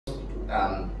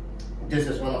this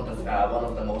is one of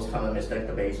the most common mistakes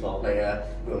the baseball player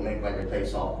will make when they play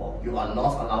softball. You are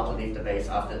not allowed to leave the base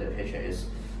after the pitcher is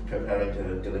preparing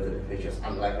to deliver the pitches,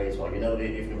 unlike baseball. You know,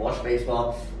 if you watch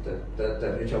baseball,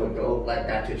 the pitcher would go like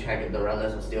that to check if the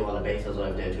runners are still on the bases or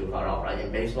if they're too far off, right?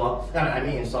 In baseball, I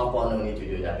mean in softball, no need to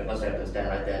do that because they have to stand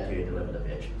right there until you deliver the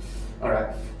pitch.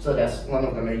 Alright, so that's one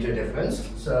of the major differences.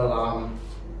 So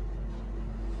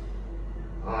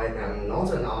I am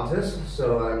not an artist,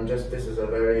 so this is a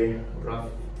very rough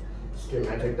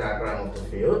schematic diagram of the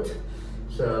field.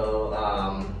 So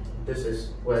this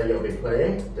is where you'll be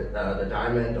playing, the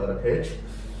diamond or the pitch.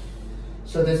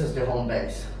 So this is the home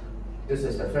base. This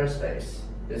is the first base.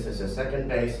 This is the second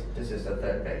base. This is the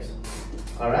third base.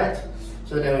 Alright,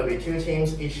 so there will be 2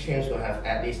 teams. Each team will have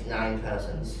at least 9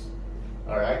 persons.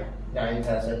 Alright, 9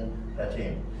 persons per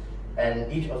team.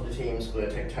 And each of the teams will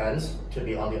take turns to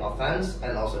be on the offense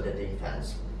and also the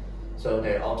defense. So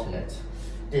they alternate.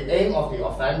 The aim of the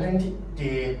offending,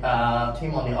 the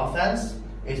team on the offense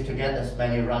is to get as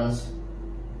many runs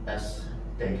as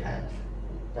they can.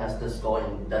 That's the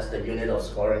scoring. That's the unit of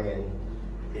scoring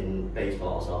in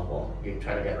baseball or softball. You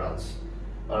try to get runs.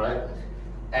 All right.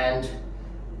 And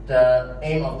the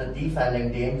aim of the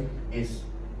defending team is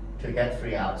to get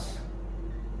 3 outs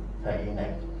per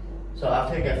inning. So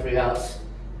after you get 3 outs,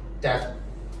 that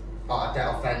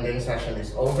offending session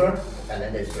is over, and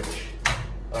then they switch.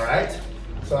 All right.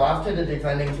 So after the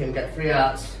defending team get 3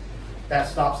 outs, that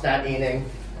stops that inning,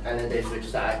 and then they switch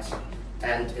sides.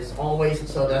 And it's always,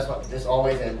 so that's what this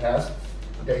always in pairs.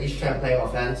 They each can play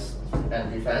offense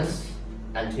and defense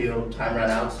until time run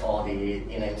outs or the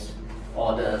innings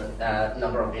or the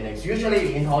number of innings.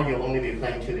 Usually in all you'll only be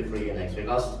playing 2 to 3 innings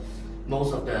because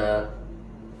most of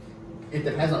it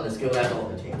depends on the skill level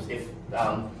of the teams. If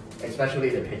especially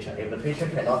the pitcher, if the pitcher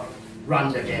cannot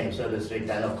run the game, so to speak,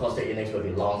 then of course the innings will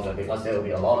be longer because there will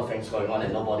be a lot of things going on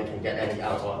and nobody can get any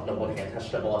outs or nobody can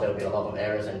touch the ball. There will be a lot of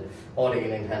errors and all the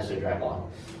inning tends to drag on.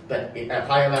 But at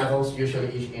higher levels, usually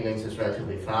each innings is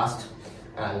relatively fast,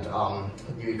 and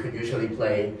you could usually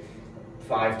play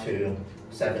 5 to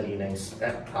 7 innings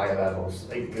at higher levels.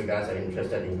 If you guys are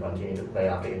interested in continuing to play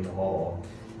after interval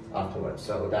or afterwards,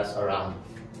 so that's around.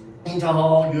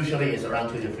 Interval usually is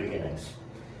around 2 to 3 innings.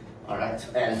 All right,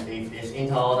 and if it's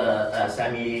interval, the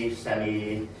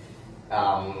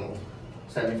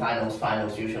semi-finals,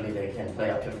 finals, usually they can play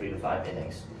up to 3 to 5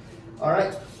 innings. All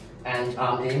right, and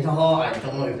the interval, I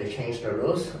don't know if they changed the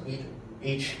rules.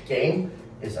 Each game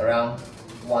is around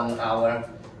 1 hour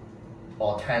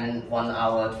or 1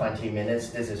 hour 20 minutes.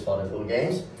 This is for the 2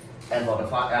 games, and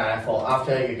for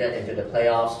after you get into the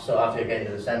playoffs, so after you get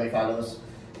into the semi-finals,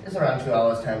 it's around 2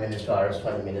 hours 10 minutes, 2 hours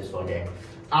 20 minutes for a game.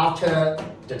 After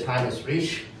the time is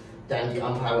reached, then the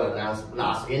umpire will announce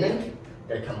last inning.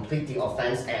 They complete the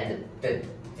offense and the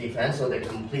defense, so they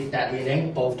complete that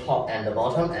inning, both top and the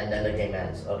bottom, and then the game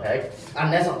ends, okay?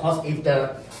 Unless, of course, if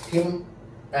the team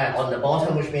on the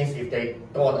bottom, which means if they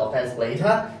go on offense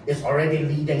later, is already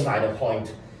leading by the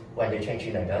point when they change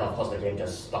inning, then of course the game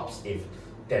just stops if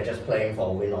they're just playing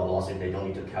for win or loss, if they don't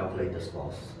need to calculate the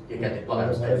scores. You get it? What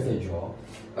if they draw?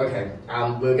 Okay,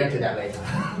 we'll get to that later.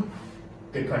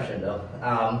 Good question though.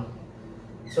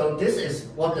 So this is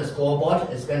what the scoreboard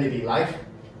is going to be like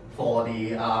for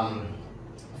the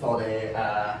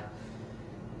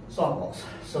softballs.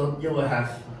 So you will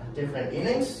have different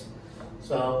innings.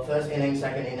 So first inning,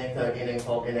 second inning, third inning,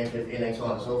 fourth inning, fifth inning, so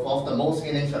on and so forth. The most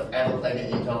innings I've ever played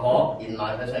in interhall, in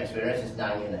my personal experience, is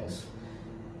 9 innings.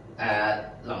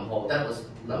 At Lampo, that was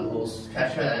Lampo's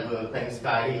catcher, and we were playing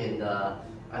Skyly in the,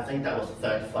 I think that was the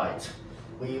 3rd fight.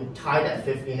 We tied at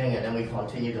 5th inning and then we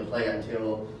continued to play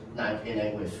until 9th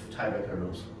inning with tiebreaker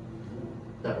rules.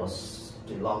 That was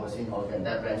the longest interval game.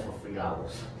 That ran for 3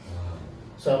 hours.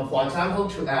 So for example,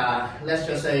 let's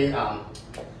just say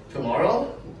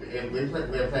tomorrow, we'll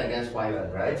play against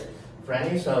Wyland, right?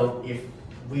 Friendly, so if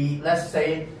let's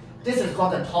say, this is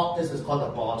called the top, this is called the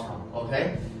bottom,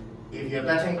 okay? If you're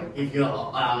betting, if you're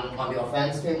on the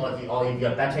offense team, or if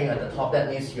you're betting at the top, that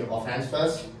means you offense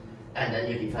first, and then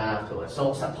you defend afterwards.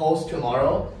 So suppose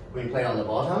tomorrow we play on the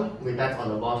bottom, we bet on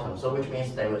the bottom, so which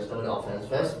means they will start the offense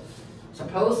first.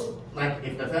 Suppose, like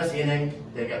if the first inning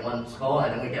they get 1 score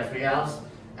and then we get 3 outs,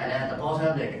 and then at the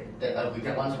bottom we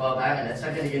get 1 score back, and then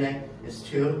second inning is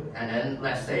 2, and then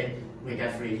let's say we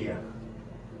get 3 here.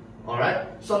 Alright,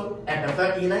 so at the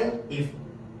 3rd inning, if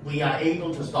we are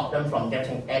able to stop them from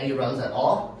getting any runs at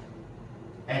all,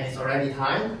 and it's already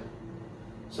time,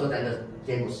 so then the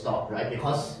game will stop, right?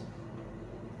 Because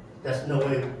there's no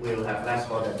way we'll have less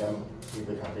score than them if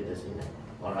we complete this inning.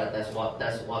 Alright, that's what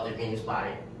it means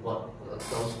by what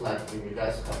those, like, if you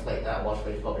guys have played that, watch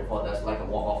baseball before, that's like a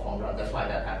walk-off home run. That's why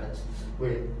that happens.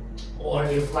 Or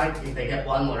if they get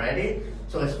one already,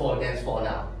 so it's 4 against 4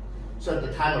 now. So if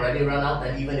the time already run out,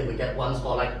 then even if we get one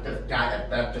score, like the guy at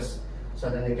bat just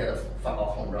suddenly get a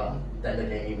fuck-off home run, then the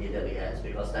game immediately ends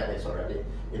because that is already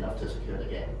enough to secure the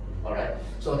game. All right.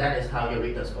 So that is how you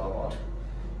read the scoreboard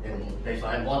in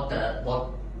baseball. And what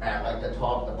like the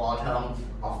top, the bottom,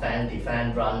 offend,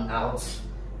 defend, run, outs,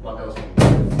 what those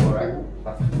mean. All right.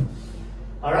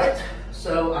 All right.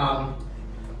 So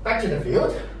back to the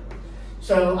field.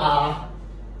 So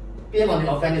being on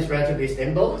the offense is relatively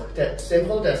simple.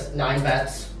 There's 9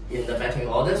 bats in the batting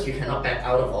orders. You cannot bat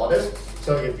out of orders.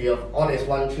 So if your order is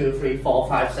 1, 2, 3, 4,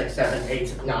 5, 6, 7,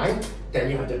 8, 9,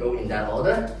 then you have to go in that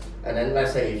order. And then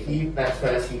let's say if he bats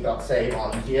first, he got say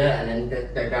on here, and then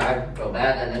that guy go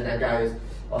bat, and then that guy is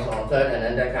also on third, and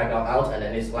then that guy got out, and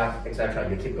then it's left, etc.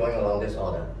 You keep going along this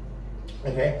order.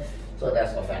 Okay, so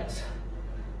that's offense.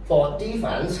 For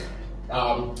defense,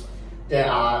 there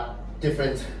are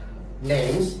different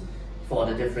names for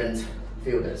the different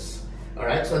fielders. All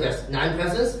right, so there's 9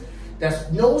 persons.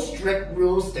 There's no strict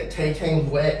rules dictating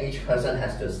where each person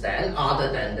has to stand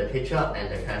other than the pitcher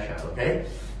and the catcher, okay?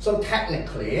 So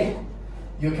technically,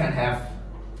 you can have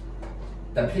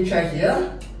the pitcher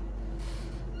here,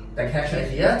 the catcher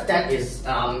here. That is,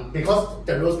 because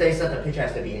the rule states that the pitcher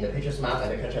has to be in the pitcher's mouth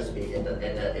and the catcher has to be in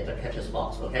the catcher's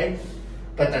box, okay?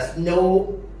 But there's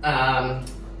no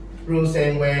rule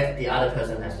saying where the other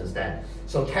person has to stand.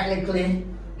 So technically,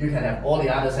 you can have all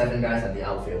the other 7 guys at the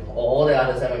outfield, all the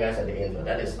other 7 guys at the infield.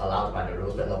 That is allowed by the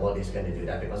rules, but nobody's going to do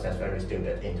that because that's very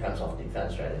stupid in terms of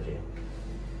defense strategy.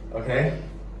 Okay?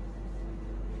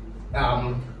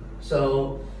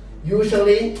 So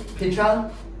usually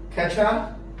pitcher,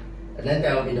 catcher, and then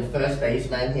there will be the first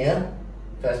baseman here,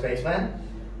 first baseman.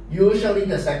 Usually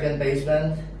the second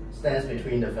baseman stands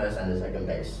between the first and the second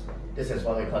base. This is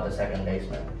what we call the second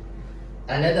baseman.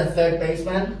 And then the third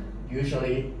baseman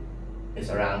usually is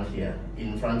around here,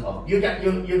 in front of you.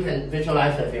 You can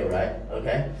visualize the field, right?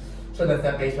 Okay. So the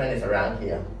third baseman is around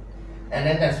here, and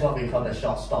then that's what we call the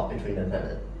shortstop between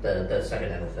the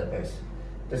second and the third base.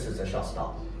 This is the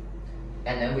shortstop,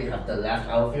 and then we have the left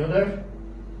outfielder,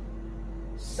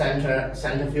 center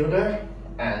fielder,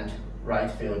 and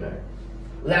right fielder.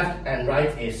 Left and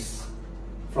right is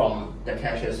from the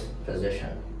catcher's position.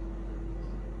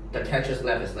 The catcher's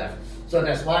left is left. So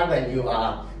that's why when you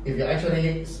are, if you're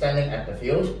actually standing at the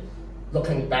field,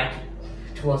 looking back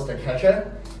towards the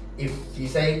catcher, if you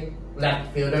say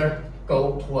left fielder,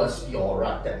 go towards your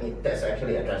right, that means that's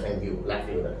actually addressing you, left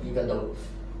fielder, even though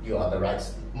you are the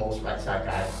most right side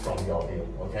guy from your view,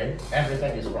 okay?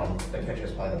 Everything is from the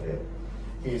catcher's point of view.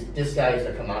 This guy is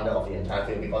the commander of the entire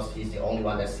field because he's the only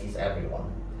one that sees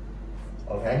everyone,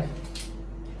 okay?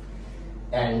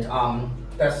 And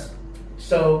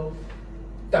so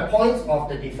the point of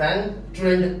the defense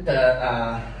during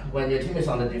the when your team is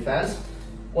on the defense,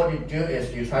 what you do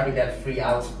is you try to get 3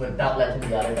 outs without letting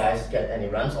the other guys get any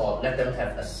runs, or let them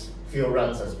have as few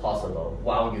runs as possible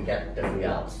while you get the 3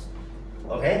 outs.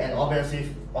 Okay, and obviously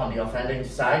on the offending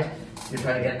side, you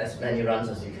try to get as many runs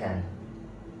as you can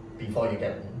before you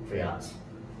get 3 outs.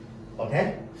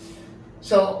 Okay,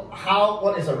 so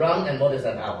what is a run and what is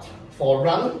an out? For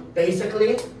run,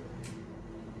 basically,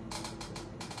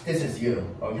 this is you,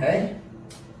 okay?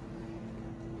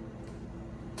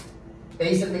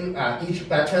 Basically, each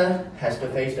batter has to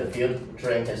face the field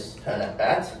during his turn at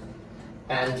bat,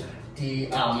 and the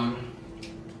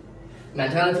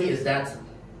mentality is that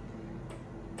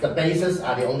the bases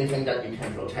are the only thing that you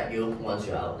can protect you once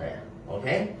you're out there,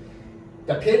 okay?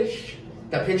 The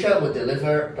pitcher will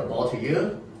deliver the ball to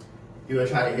you. You will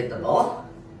try to hit the ball.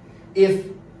 If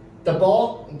the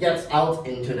ball gets out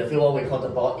into the field, what we call the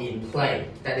ball in play,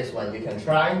 that is when you can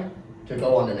try to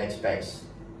go on the next base,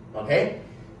 okay?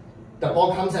 The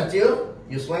ball comes at you,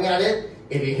 you swing at it,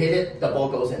 if you hit it, the ball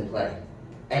goes in play.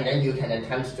 And then you can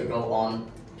attempt to go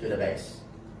on to the base.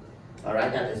 All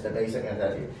right, that is the basic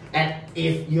mentality. And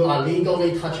if you are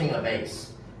legally touching a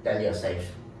base, then you're safe.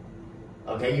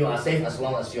 Okay, you are safe as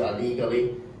long as you are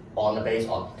legally on the base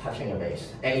or touching a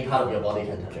base. Any part of your body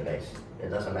can touch a base, it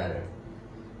doesn't matter.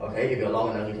 Okay, if you're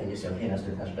long enough, you can use your penis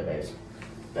to touch the base.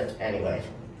 But anyway,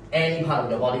 any part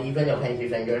of your body, even your pinky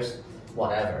fingers,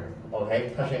 whatever,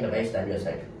 okay, touching the base, then you're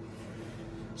safe.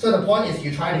 So the point is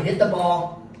you try to hit the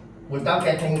ball without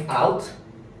getting out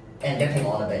and getting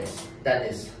on the base. That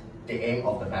is the aim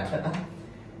of the batter.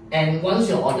 And once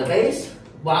you're on the base,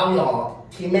 while your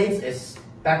teammates is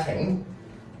batting,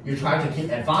 you try to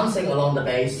keep advancing along the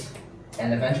base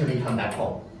and eventually come back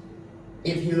home.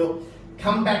 If you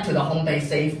come back to the home base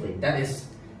safely, that is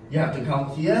you have to come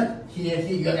here, here,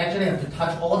 here. You actually have to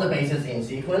touch all the bases in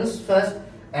sequence first,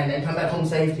 and then come back home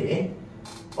safety.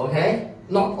 Okay?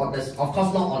 Not on this, of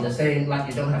course, not on the same. Like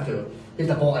you don't have to hit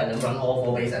the ball and then run all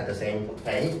 4 bases at the same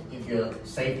pace. If you're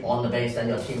safe on the base, then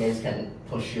your teammates can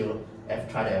push you and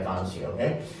try to advance you.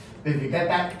 Okay? But if you get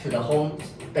back to the home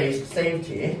base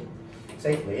safely,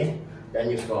 then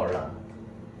you score a run.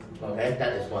 Okay?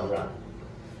 That is 1 run.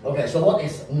 Okay, so what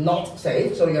is not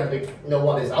safe? So you have to know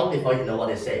what is out before you know what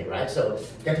is safe, right? So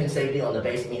getting safely on the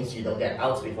base means you don't get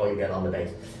outs before you get on the base.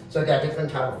 So there are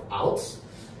different types of outs.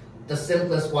 The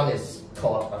simplest one is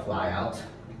called a fly out.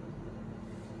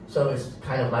 So it's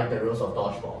kind of like the rules of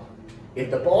dodgeball.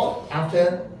 If the ball,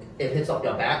 after it hits off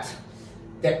your bat,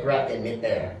 get grabbed in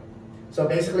midair. So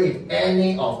basically, if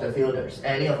any of the fielders,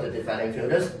 any of the defending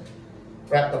fielders,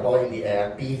 grab the ball in the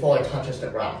air before it touches the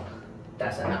ground,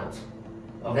 that's an out.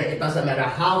 Okay, it doesn't matter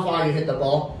how far you hit the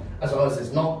ball, as long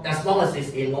as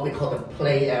it's in what we call the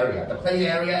play area. The play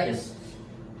area is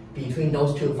between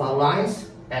those 2 foul lines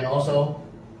and also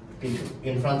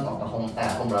in front of the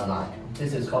home run line.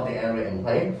 This is called the area in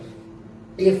play.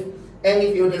 If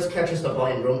any fielders catches the ball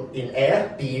in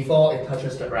air before it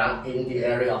touches the ground in the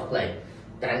area of play,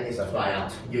 then it's a fly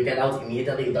out. You get out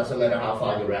immediately, it doesn't matter how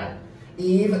far you ran.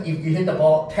 Even if you hit the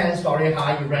ball 10-story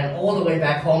high, you ran all the way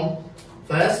back home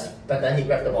first, but then he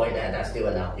grabbed the ball in there, that's still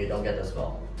an out. You don't get the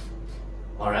score.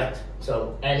 Alright,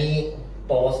 so any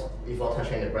balls before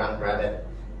touching the ground, grab it,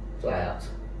 fly out.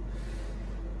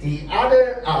 The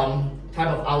other type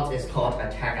of out is called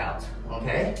a tag out.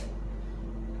 Okay?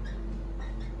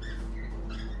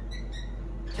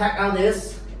 Tag out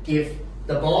is if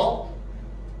the ball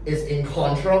is in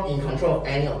control of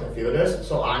any of the fielders.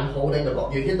 So I'm holding the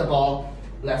ball. You hit the ball,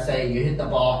 let's say you hit the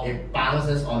ball, it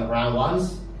bounces on the ground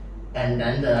once, and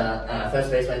then the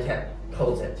first baseman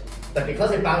holds it. But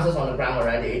because it bounces on the ground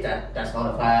already, that's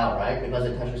not a fly out, right? Because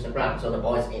it touches the ground, so the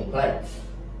ball is in play.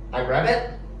 I grab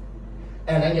it,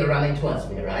 and then you're running towards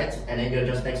me, right? And then you're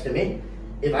just next to me.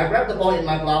 If I grab the ball in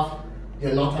my glove,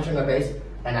 you're not touching the base,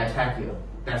 and I tag you,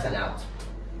 that's an out.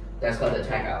 That's called a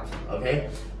tag out, okay?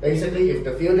 Basically, if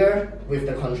the fielder with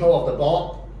the control of the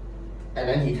ball, and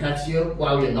then he tags you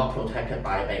while you're not protected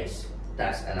by a base,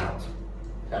 that's an out.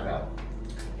 Tag out.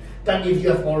 But if you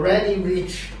have already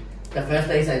reached the first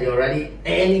base and you're already,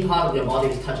 any part of your body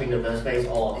is touching the first base,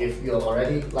 or if you're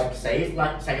already like safe,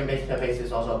 like second base, third base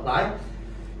is also applied.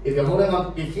 If you're holding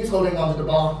on, if he's holding on to the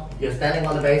ball, you're standing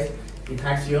on the base, he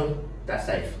tags you, that's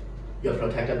safe. You're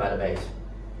protected by the base.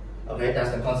 Okay,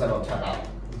 that's the concept of tag out.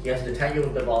 He has to tag you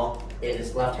with the ball in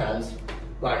his left hands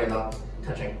while you're not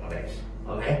touching the base.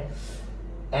 Okay?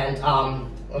 And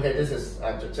okay, this is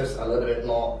just a little bit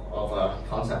more of a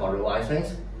concept or revise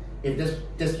things. If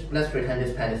let's pretend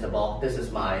this pen is the ball. This is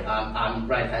my, I'm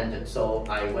right-handed, so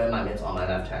I wear my mitts on my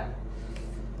left hand.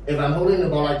 If I'm holding the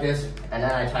ball like this, and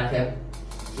then I tag him,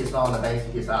 he's not on the base,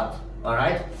 he's out.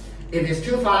 Alright? If it's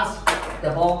too fast,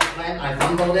 the ball, when I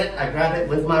fumbled it, I grab it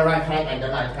with my right hand, and then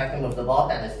I tag him with the ball,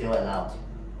 then it's still an out.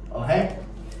 Okay?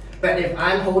 But if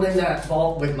I'm holding that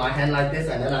ball with my hand like this,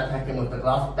 and then I tag him with the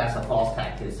glove, that's a false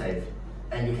tag, he's safe.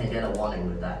 And you can get a warning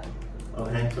with that.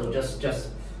 Okay? So just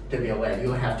to be aware,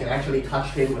 you have to actually touch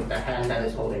him with the hand that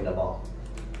is holding the ball.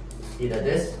 Either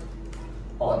this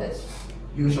or this.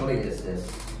 Usually it's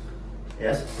this.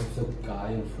 Yes? If the guy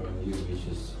in front of you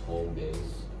reaches home base,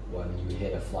 when you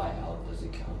hit a fly out, does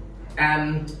it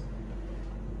count?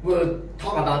 We'll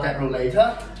talk about that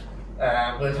later.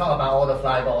 We'll talk about all the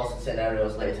fly balls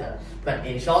scenarios later. But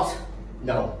in short,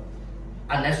 no.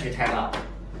 Unless you tag out.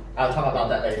 I'll talk about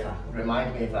that later.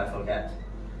 Remind me if I forget.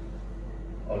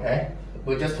 Okay?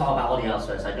 We'll just talk about all the outs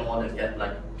first. I don't want to get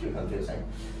too confusing.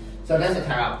 So that's the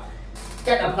tag out.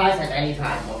 That applies at any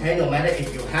time, okay? No matter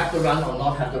if you have to run or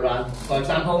not have to run. For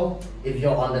example, if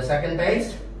you're on the second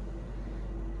base,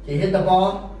 he hit the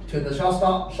ball to the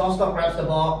shortstop grabs the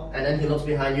ball, and then he looks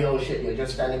behind you, oh shit, you're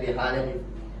just standing behind him, you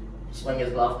swing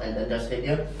his glove and then just hit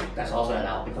you. That's also an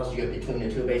out because you're between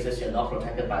the 2 bases, you're not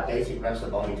protected by base, he grabs the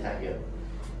ball, he tags you.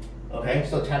 Okay,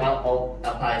 so tag out all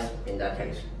applies in that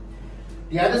case.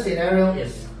 The other scenario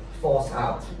is force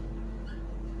out.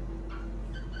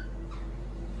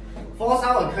 Force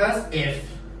out occurs if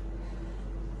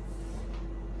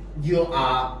you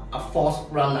are a force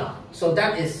runner. So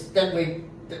this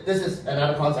is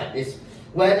another concept. Is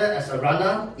whether as a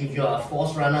runner, if you're a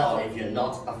force runner or if you're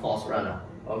not a force runner.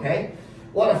 Okay?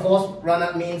 What a force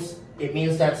runner means, it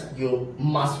means that you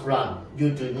must run.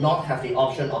 You do not have the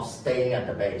option of staying at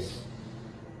the base.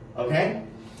 Okay?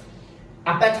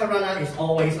 A better runner is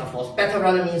always a force. Better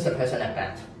runner means the person at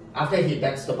bat. After he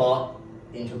bats the ball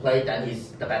into play, then he's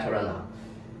the better runner.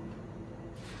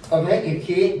 Okay, if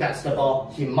he gets the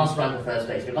ball, he must run to first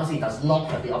base because he does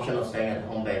not have the option of staying at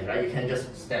home base, right? You can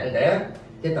just stand there,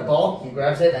 hit the ball, he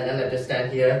grabs it, and then they just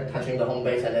stand here, touching the home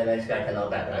base, and then the next guy cannot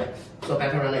bat, right? So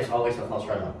better runner is always a false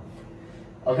runner.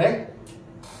 Okay?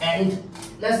 And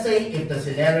let's say if the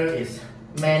scenario is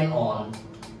man on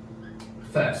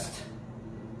first,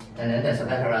 and then there's a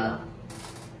better runner.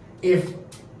 If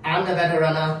I'm the better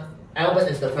runner, Albert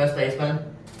is the first baseman,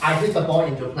 I hit the ball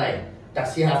into play.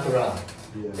 Does he have to run?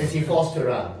 Yeah. Is he forced to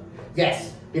run?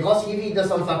 Yes, because if he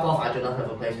doesn't fuck off, I do not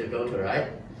have a place to go to, right?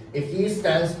 If he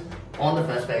stands on the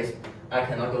first base, I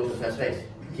cannot go to first base.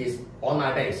 He's on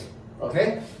my base,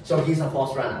 okay? So he's a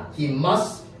forced runner. He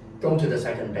must go to the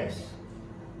second base,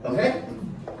 okay?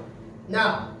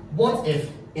 Now, what if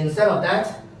instead of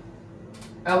that,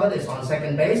 Albert is on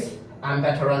second base, I'm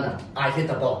better runner, I hit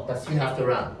the ball, does he have to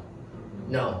run?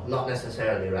 No, not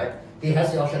necessarily, right? He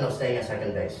has the option of staying at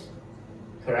second base,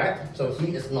 correct? So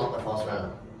he is not a false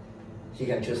runner. He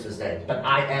can choose to stay. But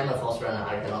I am a false runner,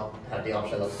 I cannot have the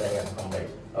option of staying at home base,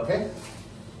 okay?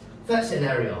 Third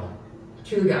scenario,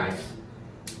 two guys.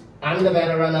 I'm the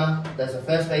better runner, there's a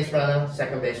first base runner,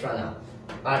 second base runner.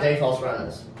 Are they false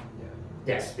runners?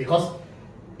 Yeah. Yes, because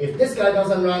if this guy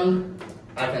doesn't run,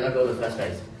 I cannot go to first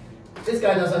base. This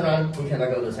guy doesn't run, we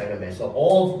cannot go to second base. So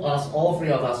all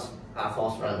three of us are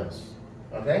false runners.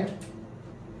 Okay?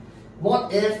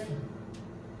 What if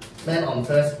man on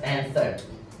first and third?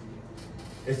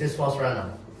 Is this false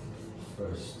runner?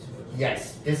 First.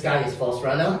 Yes, this guy is false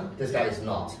runner, this guy is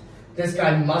not. This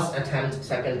guy must attempt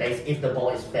second base if the ball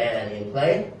is fair and in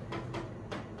play.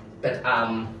 But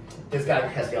this guy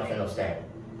has the option of staying.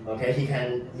 Okay, he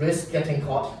can risk getting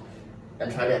caught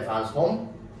and try to advance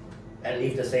home and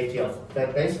leave the safety of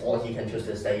third base, or he can choose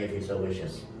to stay if he so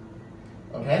wishes.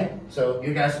 Okay, so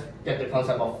you guys get the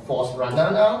concept of false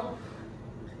runner now?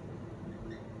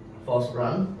 False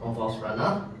run or false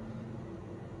runner.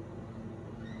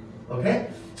 Okay,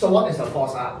 so what is a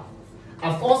false out?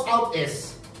 A false out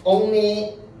is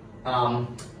only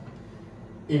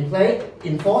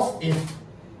in force if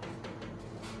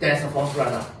there's a false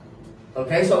runner.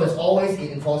 Okay, so it's always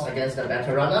in force against the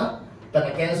better runner,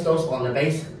 but against those on the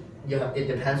base, it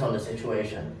depends on the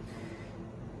situation.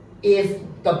 If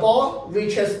the ball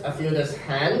reaches a fielder's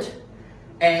hand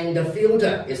and the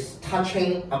fielder is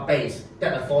touching a base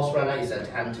that a false runner is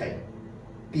attempting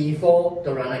before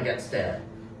the runner gets there,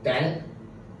 then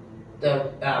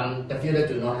the fielder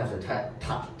do not have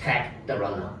to tag the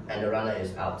runner and the runner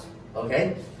is out.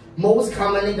 Okay? Most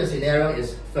commonly the scenario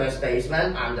is first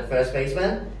baseman. I'm the first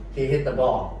baseman. He hit the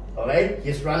ball. Okay?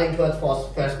 He's running towards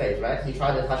first base, right? He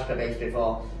tried to touch the base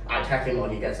before I tag him or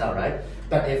he gets out, right?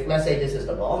 But if let's say this is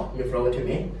the ball, you throw it to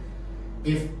me.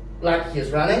 If like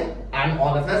he's running, I'm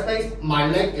on the first base, my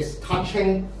leg is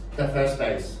touching the first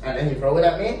base, and then he throw it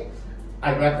at me,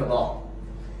 I grab the ball.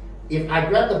 If I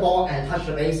grab the ball and touch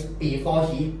the base before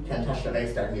he can touch the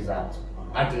base, then he's out.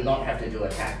 I do not have to do a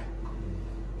tag.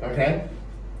 Okay?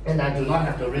 And I do not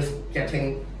have to risk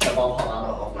getting the ball popped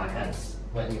out of my hands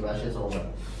when he rushes over.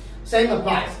 Same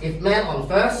applies. If man on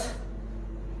first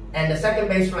and the second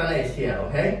base runner is here,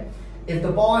 okay? If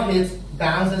the ball hits,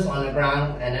 bounces on the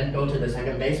ground and then go to the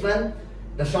second baseman,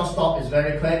 the shortstop is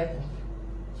very quick.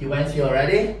 He went here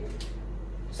already.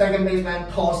 Second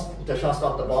baseman toss the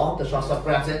shortstop the ball, the shortstop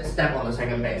grabs it, step on the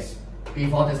second base.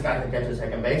 Before this guy can get to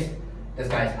second base, this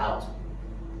guy is out.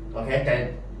 Okay,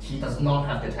 then he does not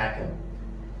have to tag him.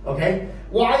 Okay,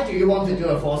 why do you want to do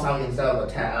a force out instead of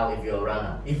a tag out if you're a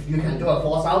runner? If you can do a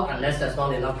force out, unless there's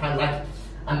not enough time, like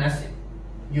unless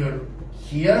you're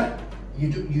here, you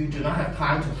do not have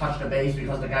time to touch the base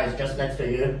because the guy is just next to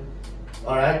you.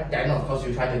 Alright, then of course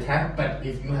you try to tag, but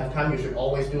if you have time, you should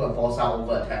always do a force out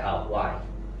over a tag out. Why?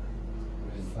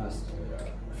 It's faster, yeah.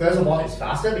 First of all, it's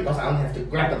faster because I don't have to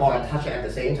grab the ball and touch it at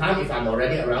the same time. If I'm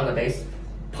already around the base,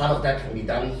 part of that can be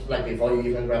done like before you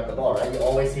even grab the ball, right? You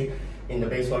always see in the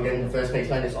baseball game, the first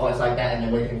baseman is always like that and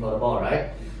then waiting for the ball, right?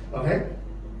 Okay?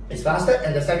 It's faster,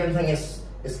 and the second thing is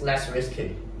it's less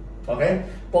risky. Okay?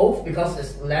 Both because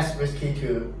it's less risky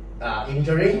to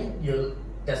injury,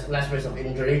 there's less risk of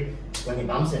injury when he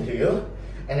bumps into you.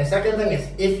 And the second thing is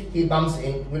if he bumps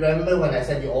in, remember when I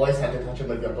said you always have to touch him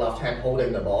with your gloved hand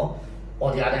holding the ball,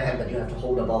 or the other hand, but you have to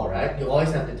hold the ball, right? You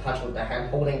always have to touch with the hand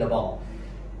holding the ball.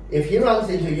 If he runs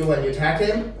into you when you tag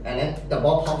him, and then the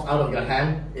ball pops out of your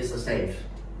hand, it's a save.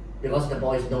 Because the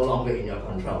ball is no longer in your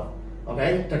control.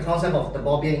 Okay? The concept of the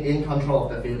ball being in control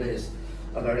of the fielder is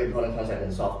a very important concept in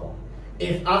softball.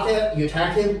 If after you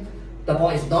tag him, the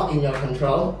ball is not in your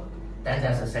control, then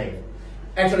that's a save.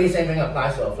 Actually, same thing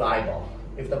applies to a fly ball.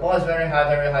 If the ball is very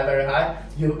high,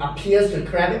 you appear to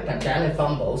grab it, but then it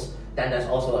fumbles, then that's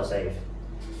also a save.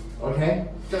 Okay?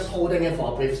 Just holding it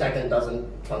for a brief second doesn't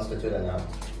constitute an out.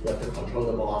 You have to control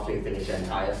the ball after you finish the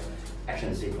entire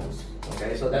action sequence.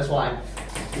 Okay, so that's why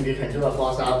if you can do a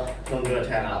force out, don't do a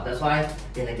tag out. That's why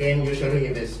in a game, usually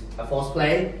if it's a force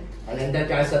play, and then that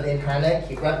guy suddenly panic,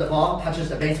 he grabs the ball, touches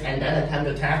the base, and then attempt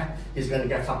to tag, he's going to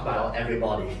get fucked by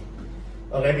everybody.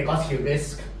 Okay, because he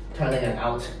risks turning it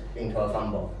out into a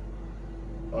fumble.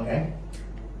 Okay,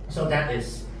 so that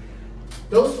is,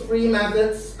 those three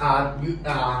methods are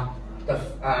the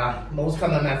most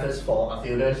common methods for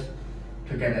fielders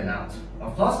to get an out.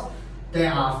 Of course,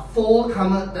 there are four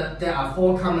common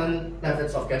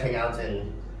methods of getting out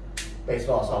in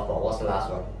baseball or softball. What's the last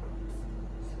one?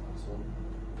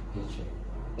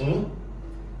 Pitching.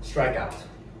 Strikeout.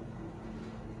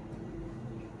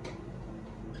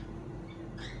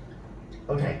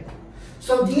 Okay.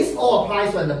 So these all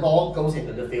applies when the ball goes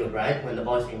into the field, right? When the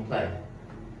ball is in play.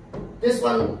 This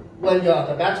one, when you're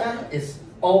the batter, is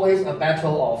always a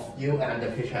battle of you and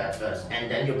the pitcher at first, and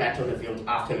then you battle the field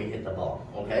after you hit the ball.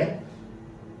 Okay.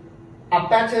 A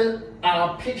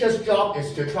pitcher's job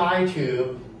is to try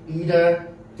to either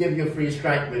give you free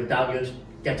strike without you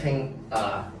getting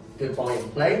good ball in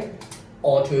play,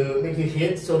 or to make you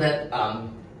hit so that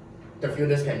the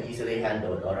fielders can easily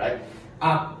handle it. All right.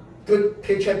 A good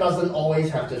pitcher doesn't always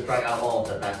have to strike out all of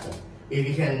the batter. If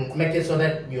you can make it so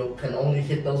that you can only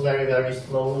hit those very, very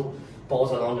slow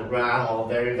balls along the ground, or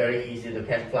very, very easy to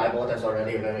catch fly ball, that's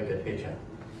already a very good pitcher.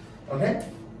 Okay?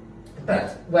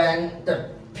 But when the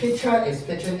pitcher is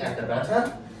pitching at the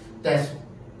batter, there's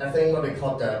a thing what we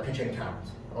call the pitching count.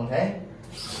 Okay?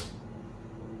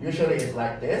 Usually it's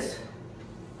like this.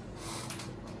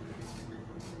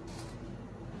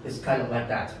 It's kind of like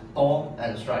that. Ball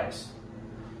and strikes.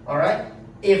 Alright?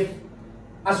 If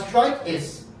a strike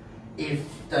is if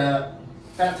the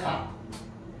batter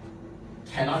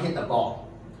cannot hit the ball,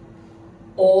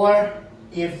 or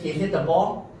if he hit the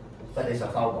ball but it's a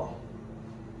foul ball.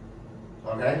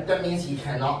 Okay, that means he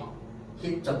cannot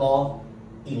hit the ball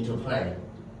into play.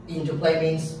 Into play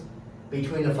means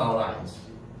between the foul lines.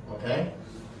 Okay,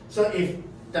 so if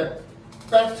the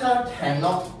batter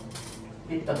cannot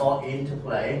hit the ball into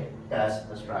play, that's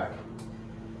a strike.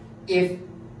 If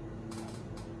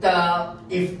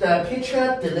the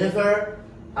pitcher deliver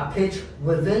a pitch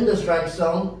within the strike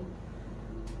zone,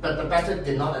 but the batter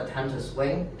did not attempt to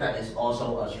swing, that is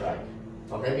also a strike.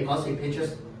 Okay, because he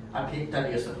pitches a pitch that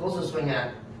you're supposed to swing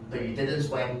at, but you didn't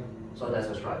swing, so that's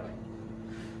a strike.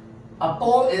 A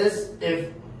ball is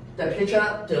if the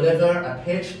pitcher deliver a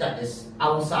pitch that is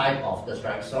outside of the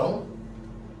strike zone,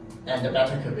 and the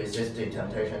batter could resist the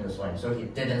temptation to swing, so he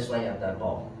didn't swing at that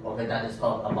ball. Okay, that is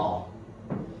called a ball.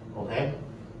 Okay.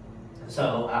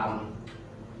 So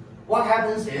what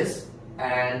happens is,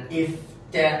 and if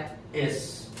there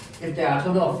are a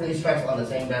total of 3 strikes on the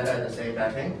same batter at the same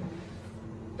batting,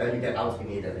 then you get out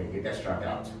immediately. You get struck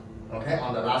out. Okay,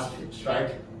 on the last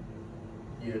strike,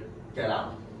 you get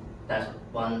out. That's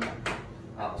 1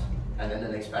 out, and then the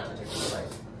next batter takes the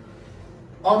place.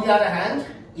 On the other hand,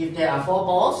 if there are 4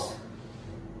 balls,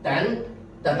 then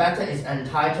the batter is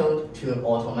entitled to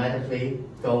automatically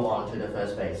go on to the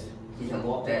first base. He can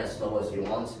walk there as slow as he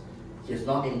wants. He's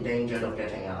not in danger of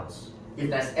getting out. If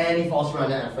there's any force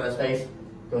runner at first base,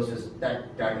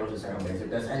 that guy goes to second base. If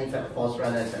there's any force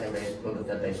runner at second base, go to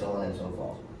third base, so on and so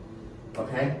forth.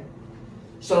 Okay?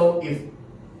 So if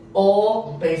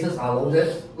all bases are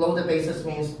loaded bases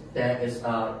means there is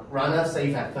a runner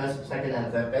safe at first, second,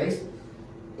 and third base.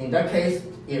 In that case,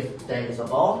 if there is a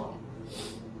ball,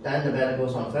 then the batter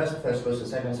goes on first goes to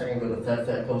second, second goes to third,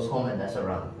 third goes home, and that's a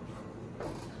run.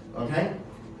 Okay?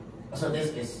 So this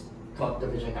is called the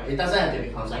pitching count. It doesn't have to be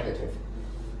consecutive.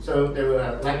 So there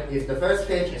will like if the first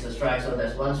pitch is a strike, so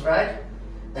there's 1 strike,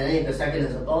 and then if the second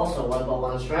is a ball, so 1 ball,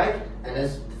 1 strike, and then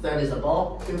the third is a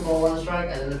ball, 2 ball, 1 strike,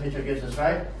 and then the pitcher gives a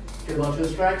strike, 2 ball, 2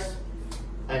 strikes,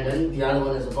 and then the other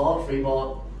one is a ball, 3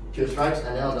 ball, 2 strikes,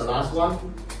 and then on the last one,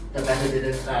 the batter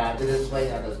didn't swing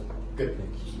at a good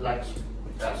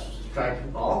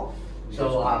strike ball.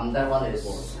 So that one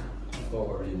is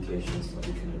for orientations what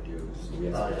you can do. So we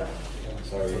have yeah.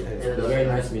 Sorry, it's very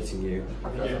nice meeting you.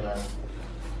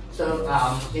 So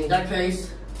in that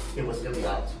case, it will still be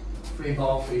out. 3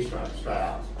 ball, 3 strike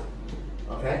out.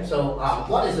 Okay, so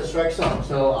what is the strike zone?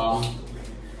 So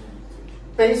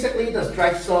basically the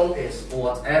strike zone is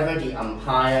whatever the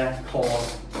umpire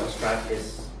calls a strike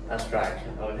is a strike.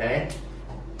 Okay,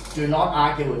 do not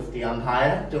argue with the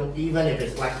umpire. Don't, even if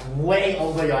it's like way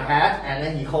over your head and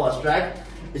then he calls a strike,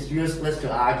 it's useless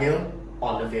to argue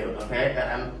on the field. Okay,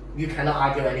 you cannot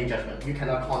argue any judgment. You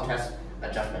cannot contest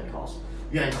a judgment calls.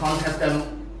 You can contest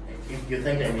them if you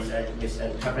think they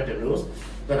misinterpret the rules.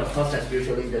 But of course, that's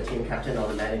usually the team captain or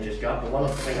the manager's job. But one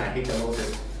of the things I hate the most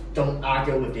is don't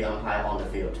argue with the umpire on the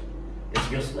field. It's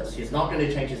useless. He's not going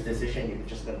to change his decision. You're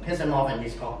just going to piss him off, and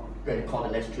he's going to call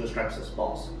the next 2 strikes as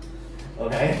balls.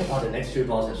 Okay? Or the next 2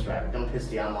 balls as strike. Don't piss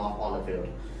the ump off on the field.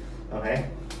 Okay?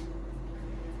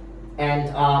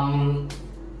 And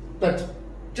but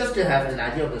just to have an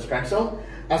idea of the strike zone,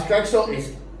 a strike zone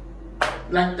is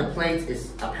like the plate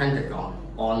is a pentagon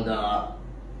on the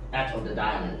edge of the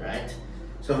diamond, right?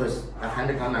 So it's a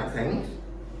pentagon like thing.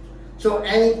 So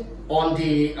on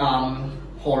the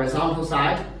horizontal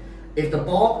side, if the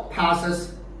ball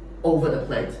passes over the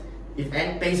plate, if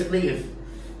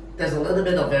there's a little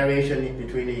bit of variation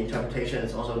between the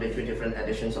interpretations, also between different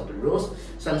editions of the rules.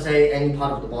 Some say any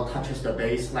part of the ball touches the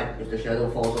base, like if the shadow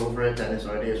falls over it, then it's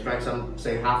already a strike. Some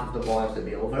say half of the ball has to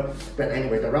be over. But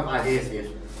anyway, the rough idea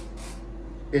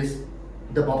is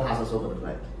the ball passes over the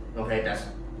plate. Okay, that's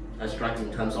a strike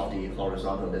in terms of the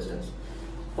horizontal distance.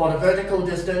 For the vertical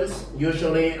distance,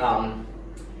 usually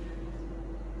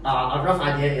a rough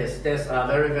idea is there's a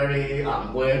very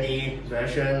wordy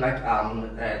version, like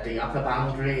the upper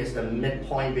boundary is the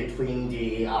midpoint between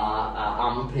the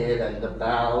armpit and the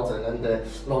belt, and then the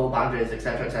lower boundary is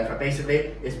etc, etc.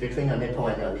 Basically, it's between your nipple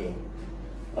and your knee.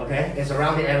 Okay, it's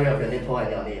around the area of your nipple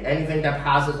and your knee. Anything that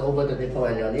passes over the nipple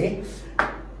and your knee,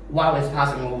 while it's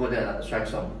passing over the strike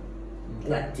zone,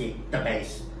 like the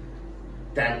base,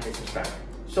 then it's a strike.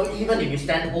 So even if you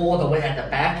stand all the way at the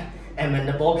back, and when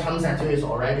the ball comes at you, it's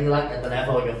already like at the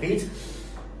level of your feet,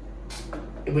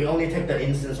 we only take the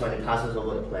instance when it passes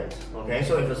over the plate. Okay,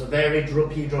 so if it's a very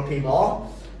droopy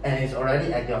ball, and it's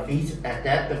already at your feet at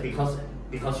that, but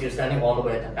because you're standing all the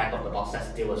way at the back of the box, that's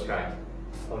still a strike.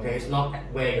 Okay, it's not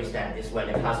where you stand, it's when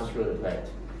it passes through the plate,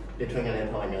 between your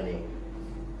nipple and your knee.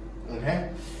 Okay,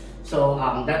 so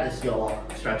that is your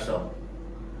strike zone.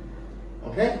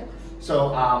 Okay,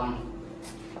 so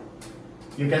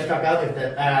you get struck out if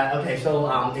the okay. So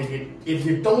if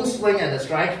you don't swing at the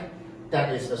strike,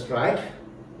 that is a strike.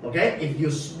 Okay, if you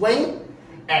swing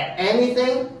at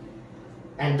anything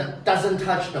and doesn't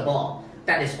touch the ball,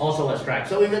 that is also a strike.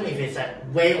 So even if it's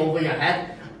way over your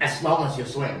head, as long as you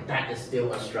swing, that is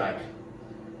still a strike.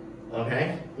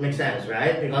 Okay, makes sense,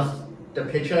 right? Because the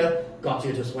pitcher got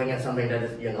you to swing at something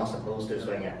that you're not supposed to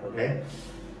swing at. Okay.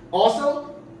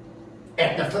 Also,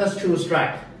 at the first 2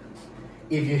 strikes,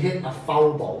 if you hit a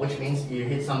foul ball, which means you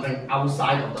hit something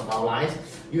outside of the foul lines,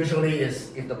 usually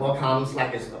is if the ball comes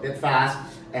like it's a bit fast,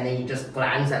 and then you just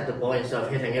glance at the ball instead of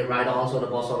hitting it right on, so the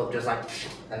ball sort of just like,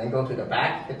 and then go to the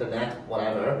back, hit the net,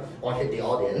 whatever, or hit the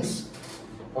audience.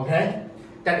 Okay,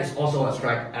 that is also a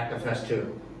strike at the first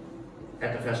 2.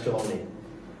 At the first 2 only.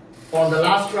 On the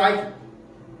last strike,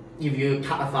 if you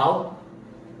cut a foul,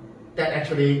 that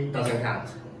actually doesn't count.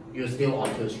 You're still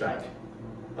on 2 strike.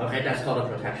 Okay, that's called a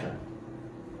protection.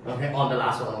 Okay, on the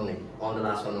last one only. On the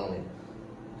last one only.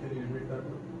 Can you read that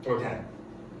one? Okay.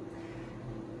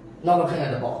 Not looking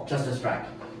at the ball, just a strike.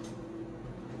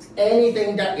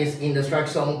 Anything that is in the strike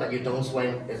zone but you don't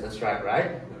swing is a strike,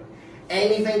 right?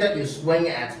 Anything that you swing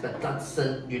at but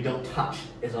you don't touch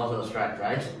is also a strike,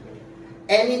 right?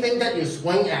 Anything that you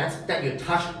swing at that you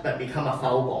touch but become a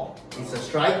foul ball is a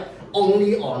strike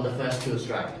only on the first 2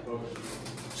 strikes.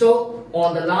 So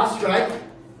on the last strike,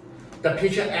 the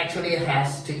pitcher actually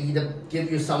has to either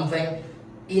give you something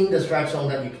in the strike zone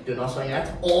that you do not swing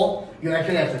at, or you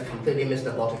actually have to completely miss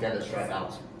the ball to get the strike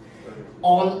out.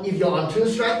 If you're on 2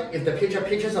 strike, if the pitcher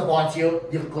pitches a ball at you,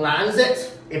 you glance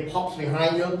it, it pops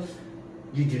behind you,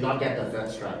 you do not get the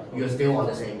 3rd strike. You're still on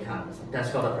the same count.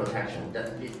 That's called a protection.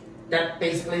 That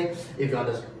basically, if you're on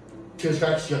the 2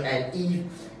 strikes, and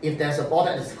if there's a ball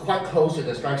that is quite close to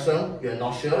the strike zone, you're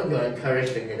not sure, you're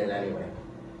encouraged to hit it anyway.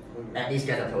 At least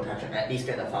get a protection, at least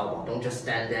get a foul ball. Don't just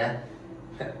stand there.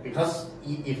 Because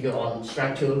if you're on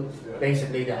strike 2,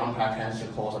 basically the umpire tends to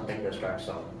cause a bigger strike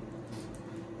zone.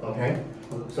 Okay?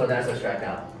 So that's a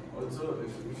strikeout. Also,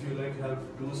 if you like have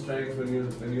 2 strikes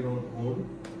when you're on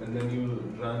home, and then you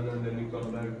run and then you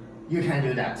come back. You can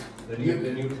do that. Then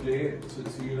you play,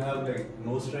 so you have like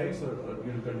no strikes, or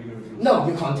you'll continue with 2? No,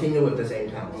 you continue with the same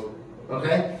count.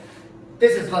 Okay?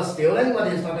 This is called stealing.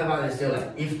 What he's talking about is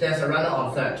stealing. If there's a runner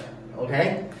on 3rd,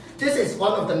 okay? This is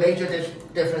one of the major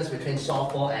difference between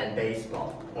softball and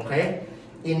baseball, okay?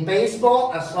 In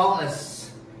baseball, as long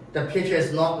as the pitcher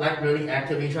is not like really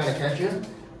actively trying to catch you,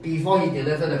 before you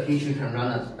deliver the pitch, you can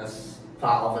run as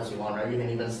far off as you want, right? You can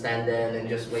even stand there and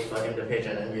just wait for him to pitch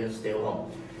and then you steal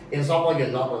home. In softball, you're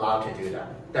not allowed to do that.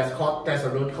 That's a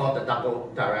rule called the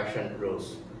double direction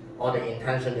rules, or the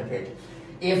intention to pitch.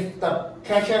 if the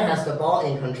catcher has the ball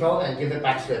in control and give it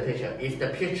back to the pitcher. If the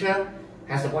pitcher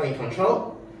has the ball in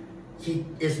control, he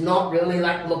is not really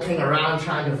like looking around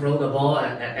trying to throw the ball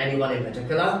at anyone in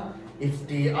particular. If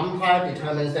the umpire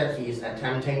determines that he is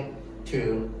attempting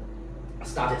to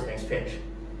start his next pitch.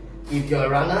 If you're a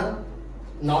runner,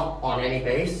 not on any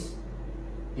base,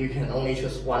 you can only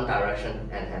choose one direction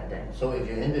and head there. So if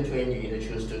you're in between, you either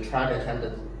choose to try to attempt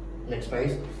the next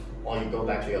base or you go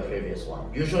back to your previous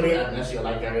one. Usually, unless you're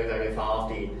like very, very far off,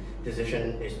 the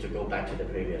decision is to go back to the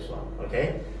previous one,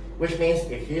 okay? Which means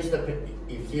if he's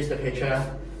the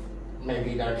pitcher,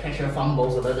 maybe the catcher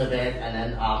fumbles a little bit and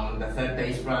then the third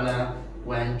base runner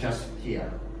went just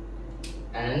here.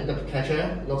 And the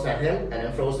catcher looks at him and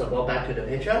then throws the ball back to the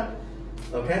pitcher,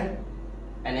 okay?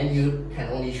 And then you can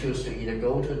only choose to either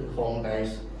go to the home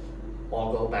base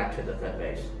or go back to the third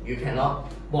base. You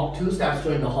cannot walk 2 steps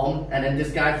to the home and then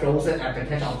this guy throws it at the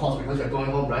catcher. Of course, because you're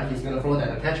going home, right? He's going to throw it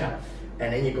at the catcher.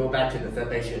 And then you go back to the third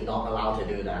base, you're not allowed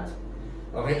to do that.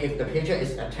 Okay, if the pitcher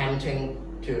is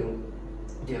attempting to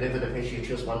deliver the pitch, you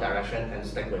choose one direction and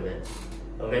stick with it.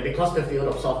 Okay, because the field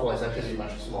of softball is actually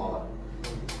much smaller.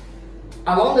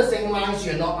 Along the same lines,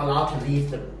 you're not allowed to leave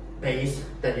the base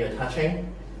that you're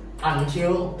touching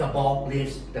until the ball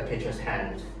leaves the pitcher's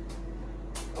hand.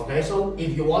 Okay, so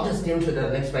if you want to steal to the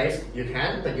next base, you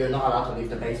can, but you're not allowed to leave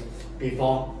the base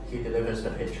before he delivers the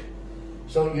pitch.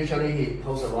 So usually he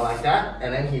pulls the ball like that,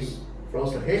 and then he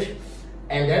throws the pitch,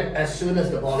 and then as soon as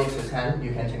the ball leaves his hand,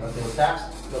 you can take a few steps,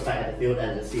 look back at the field,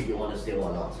 and see if you want to steal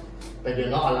or not. But you're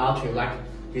not allowed to, like,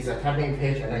 he's attempting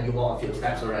pitch, and then you walk a few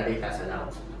steps already, that's an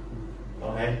out.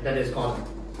 Okay, that is called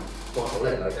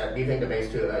like that, leaving the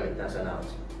base too early, that's an out.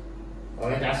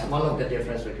 Okay, that's one of the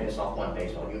difference between softball and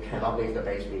baseball. You cannot leave the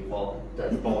base before the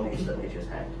ball leaves the pitcher's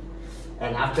hand.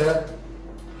 And after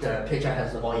the pitcher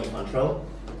has the ball in control,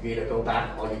 you either go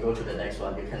back or you go to the next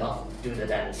one. You cannot do the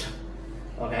dance.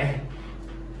 Okay?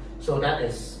 So that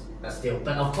is a steal.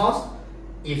 But of course,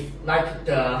 if like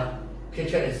the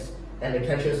pitcher is and the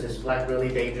catcher is like really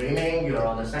daydreaming, you're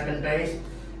on the second base,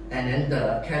 and then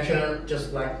the catcher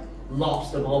just like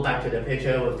lobs the ball back to the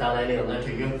pitcher without any alert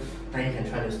to you, then you can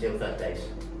try to steal third base.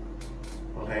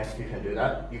 Okay, you can do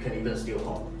that. You can even steal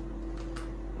home.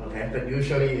 Okay, but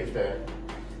usually if the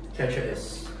catcher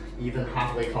is even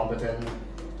halfway competent,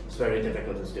 it's very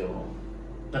difficult to steal home.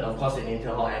 But of course in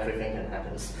infield, everything can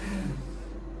happen.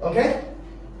 Okay,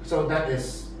 so that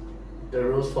is the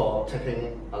rules for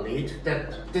taking a lead.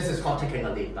 This is called taking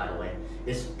a lead, by the way.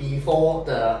 It's before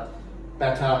the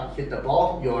batter hit the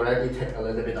ball, you already take a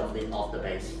little bit of lead off the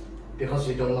base because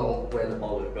you don't know where the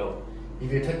ball will go.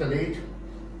 If you take the lead,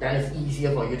 then it's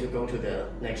easier for you to go to the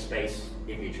next base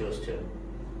if you choose to.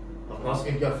 Of course,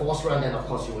 if you're forced run, then of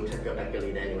course you will take your back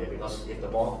lead anyway, because if the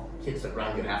ball hits the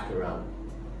ground, you have to run.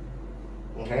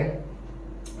 Okay,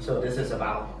 so this is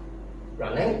about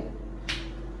running.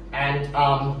 And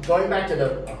going back to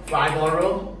the flyball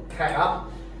rule, pack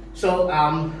up. So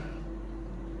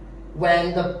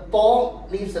when the ball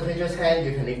leaves the pitcher's hand,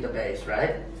 you can leave the base,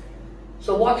 right?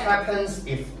 So what happens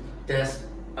if there's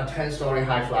a 10-story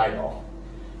high fly ball?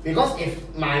 Because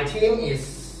if my team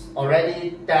is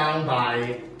already down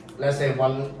by, let's say,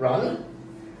 1 run,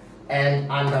 and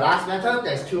I'm the last batter,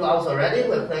 there's 2 outs already,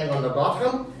 we're playing on the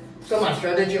bottom. So my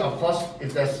strategy, of course,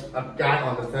 if there's a guy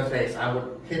on the third base, I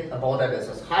would hit a ball that is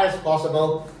as high as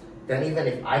possible. Then even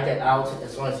if I get out,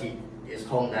 as long as he is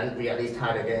home, then we at least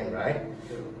tie the game, right?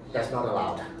 That's not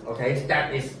allowed. Okay,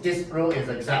 this rule is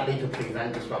exactly to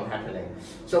prevent this from happening.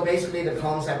 So basically, the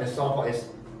concept in softball is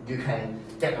you can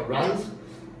get a run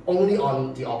only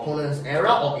on the opponent's error,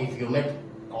 or if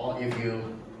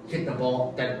you hit the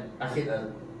ball, then hit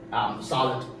a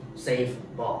solid, safe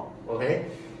ball. Okay.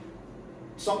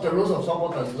 So the rules of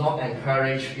softball does not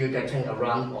encourage you getting a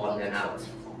run on and out.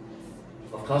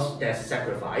 Of course, there's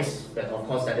sacrifice, but of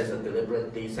course that is a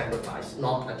deliberately sacrifice,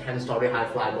 not a 10-story high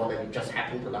fly ball that you just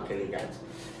happen to luckily get.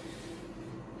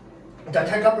 The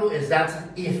take-up rule is that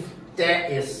if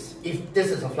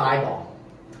this is a fly ball,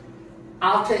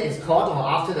 after it's caught or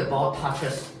after the ball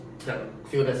touches the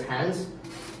fielder's hands,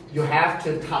 you have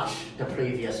to touch the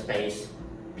previous base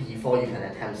before you can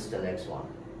attempt the next one.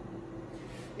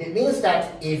 It means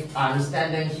that if I'm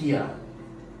standing here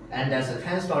and there's a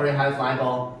 10-story high fly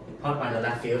ball caught by the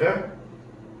left fielder,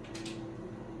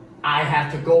 I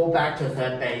have to go back to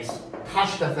third base,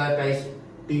 touch the third base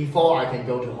before I can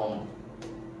go to home.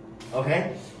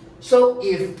 Okay? So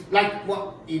if, like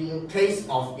what in case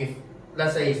of if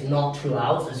let's say it's not 2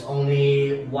 outs, it's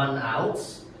only 1 out.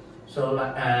 So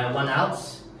like 1 out.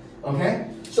 Okay?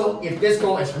 So if this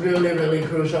goal is really, really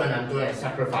crucial and I'm doing a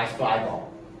sacrifice fly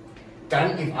ball,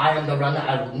 then if I am the runner,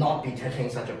 I would not be taking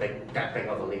that big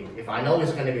of a lead. If I know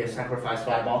it's going to be a sacrifice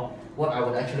fly ball, what I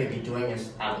would actually be doing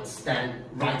is I would stand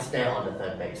right there on the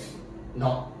third base,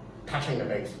 not touching the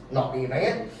base, not leaving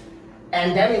it.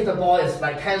 And then if the ball is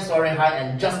like 10-story high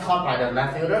and just caught by the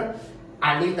left fielder,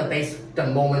 I leave the base the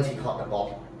moment he caught the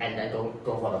ball and then go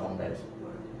for the home base.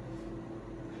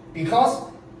 Because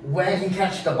when he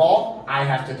catches the ball, I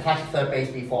have to touch third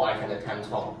base before I can attempt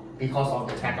home because of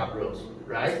the tag-up rules,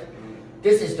 right?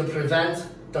 This is to prevent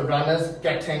the runners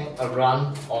getting a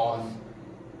run on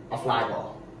a fly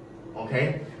ball,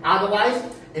 okay? Otherwise,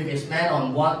 if it's man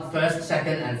on first,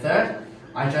 second, and third,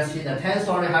 I just hit a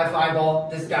 10-story high fly ball,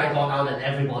 this guy got out and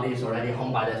everybody is already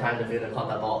home by the time the fielder caught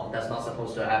the ball. That's not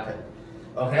supposed to happen,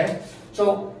 okay?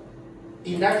 So,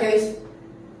 in that case,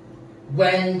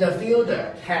 when the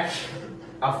fielder catch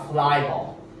a fly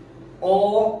ball,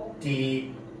 all the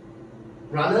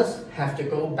runners have to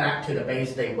go back to the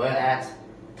base they were at,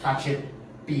 touch it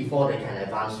before they can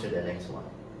advance to the next one.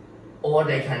 Or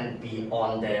they can be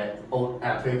on their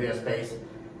previous base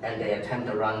and they attempt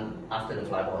the run after the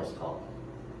fly ball is caught.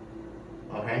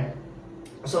 Okay?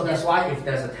 So that's why if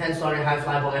there's a 10-story high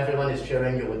fly ball, everyone is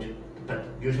cheering, but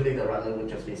usually the runner would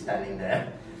just be standing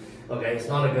there. Okay, it's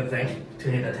not a good thing to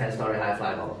hit a 10-story high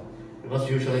fly ball. Because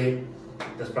usually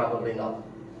there's probably not,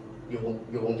 you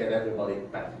won't get everybody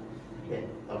back in,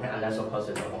 okay, unless of course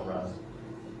it's a home run.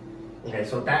 Okay,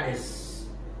 so that is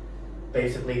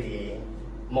basically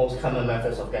the most common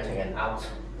methods of getting an out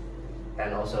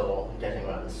and also getting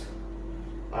runs.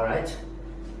 Alright,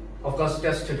 of course,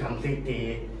 just to complete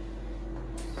the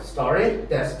story,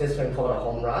 there's this thing called a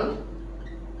home run.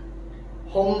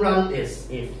 Home run is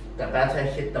if the batter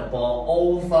hit the ball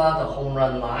over the home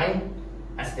run line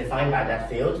as defined by that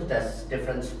field. There's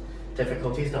different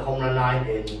difficulties. The home run line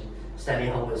in Steady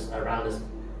Hole is around this,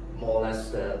 more or less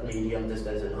the medium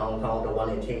distance in Hong Kong. The one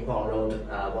in Ting Kwong Road,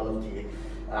 one of the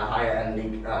higher end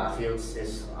league fields,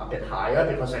 is a bit higher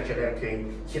because actually I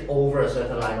can hit over a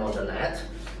certain line on the net.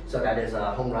 So that is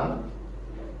a home run.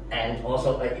 And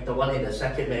also the one in the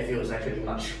second Mayfield is actually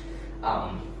much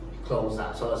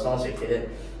closer. So as long as you hit it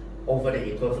over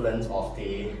the equivalent of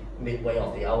the midway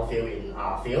of the outfield in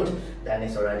our field, then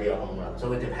it's already a home run.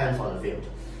 So it depends on the field,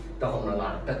 the home run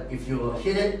line. But if you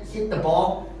hit the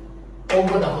ball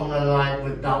over the home run line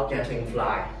without getting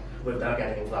fly,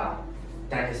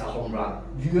 that is a home run.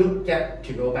 You get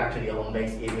to go back to the home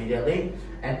base immediately,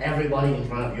 and everybody in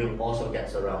front of you also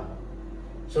gets a run.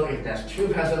 So if there's 2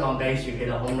 persons on base, you hit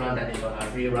a home run, that is a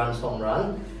 3 runs home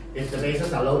run. If the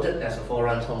bases are loaded, there's a 4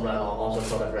 runs home run, or also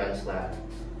called a grand slam.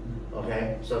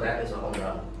 Okay, so that is a home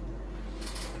run.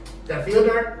 The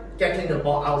fielder getting the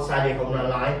ball outside the home run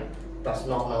line does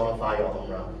not nullify your home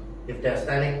run. If they're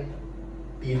standing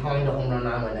behind the home run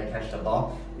line when they catch the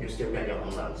ball, you still get your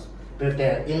home runs. But if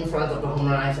they're in front of the home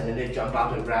run lines and then they jump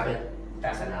out to grab it,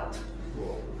 that's an out.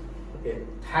 It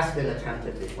has been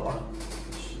attempted before.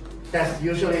 That's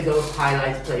usually those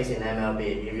highlights plays in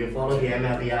MLB. If you follow the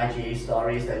MLB IGE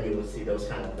stories, then you will see those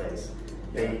kind of plays.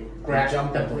 They grab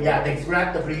they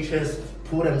grab the bleachers,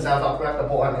 pull themselves up, grab the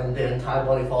ball, and then the entire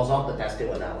body falls off, but that's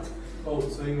still an out. Oh,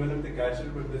 so even if they catch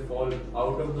it, but they fall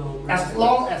out of the home run? As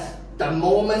long as the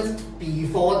moment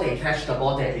before they catch the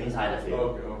ball, they're inside the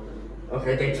field.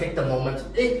 Okay, they take the moment.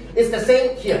 It's the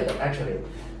same here, actually.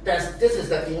 This is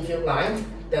the infield line.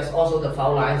 There's also the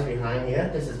foul lines behind here.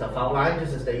 This is the foul line,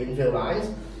 this is the infield lines.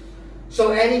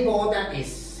 So any ball that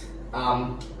is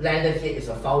landed here is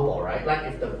a foul ball, right? Like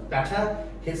if the batter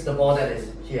hits the ball that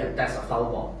is here, that's a foul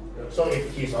ball. So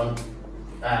if he's on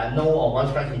no or 1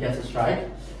 strike, he gets a strike.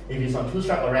 If he's on 2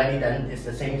 strike already, then it's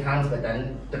the same count, but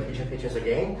then the pitcher pitches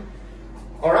again.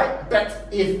 Alright, but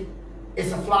if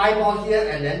it's a fly ball here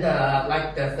and then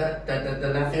the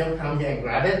left field come here and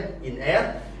grab it in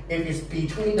air, if it's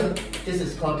between this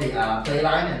is called the play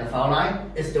line and the foul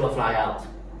line, it's still a fly out.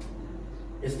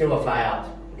 It's still a fly out.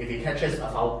 If he catches a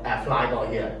fly ball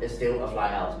here, it's still a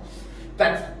fly out.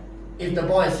 But if the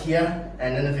ball is here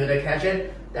and then the fielder catch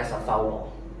it, that's a foul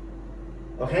ball.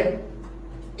 Okay?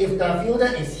 If the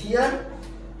fielder is here,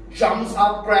 jumps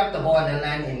up, grab the ball and then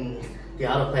land in the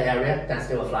out of play area, that's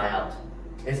still a fly out.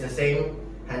 It's the same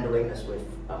handling as with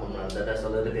a home run, but that's a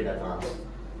little bit advanced.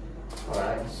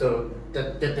 Alright, so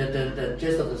the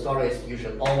gist of the story is you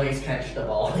should always catch the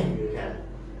ball if you can.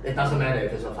 It doesn't matter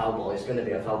if it's a foul ball, it's going to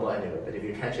be a foul ball anyway, but if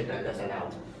you catch it, then that's an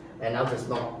out. And out is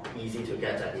not easy to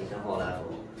get at interval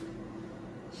level.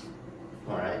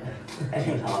 Alright, at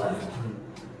interval level.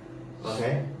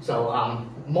 Okay, so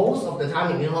most of the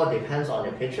time in interval depends on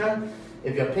your pitcher.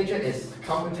 If your pitcher is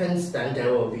competent, then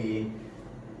there will be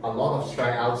a lot of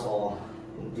strikeouts or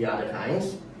the other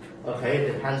kinds. Okay,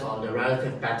 it depends on the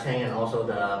relative batting and also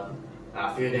the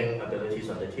fielding abilities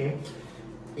of the team.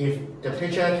 If the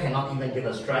pitcher cannot even give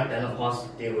a strike, then of course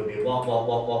there will be walk,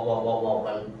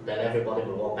 and then everybody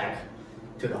will walk back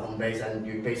to the home base, and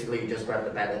you basically just grab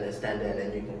the bat and then stand there, and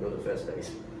then you can go to first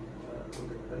base.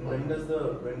 Okay. And when does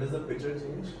the pitcher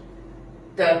change?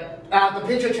 The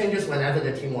pitcher changes whenever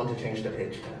the team want to change the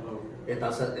pitch. Okay. It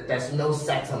doesn't. There's no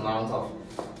set amount of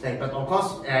thing, but of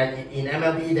course in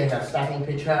MLB they have starting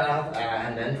pitcher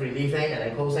and then relieving and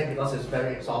then closing, because it's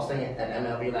very exhausting at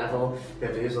MLB level. We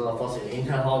have to use a lot of force in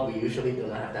Interhall. We usually do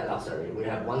not have that luxury. We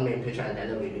have one main pitcher and then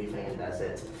the relieving, and that's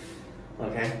it.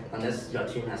 Okay, unless your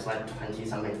team has like 20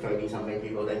 something, 30 something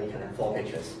people, then you can have 4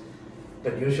 pitchers.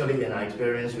 But usually in our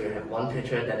experience, we have one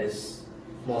pitcher that is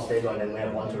more stable, and then we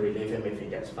have one to relieve him if he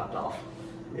gets fucked off,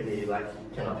 if he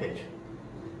cannot pitch.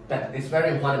 But it's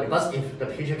very important, because if the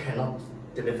pitcher cannot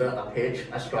deliver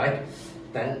a strike,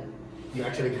 then you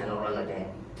actually cannot run a game.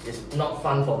 It's not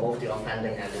fun for both the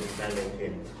offending and the defending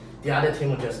team. The other team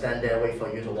will just stand there, wait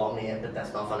for you to walk me in, but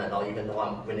that's not fun at all, even though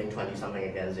I'm winning 20 something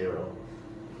against 0.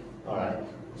 Alright,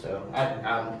 so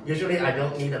usually I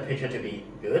don't need a pitcher to be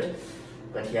good,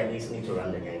 but he at least needs to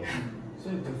run the game. So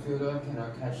if the fielder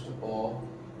cannot catch the ball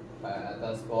at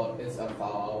that spot, it's a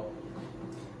foul.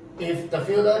 If the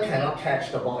fielder cannot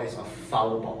catch the ball, it's a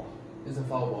foul ball. It's a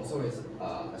foul ball, so it's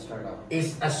a strikeout.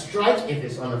 It's a strike if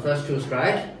it's on the first 2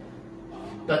 strike,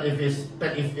 but if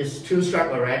it's 2 strike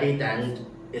already, then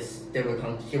he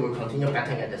will continue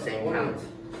batting at the same count.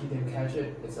 He can catch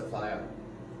it, it's a flyout.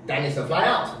 Then it's a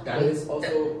flyout. Then it's not a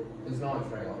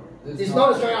strikeout. It's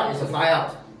not a strikeout, it's a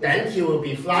flyout. Then he will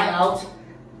be fly out.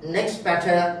 Next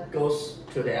batter goes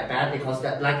to the at bat, because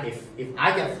that if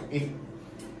I get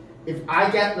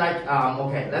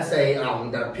okay, let's say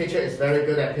the pitcher is very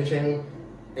good at pitching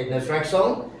in the strike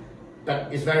zone,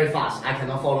 but it's very fast. I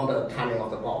cannot follow the timing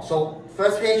of the ball. So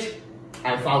first pitch,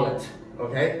 I foul it.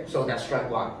 Okay, so that's strike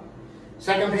 1.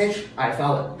 Second pitch, I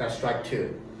foul it. That's strike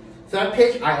 2. Third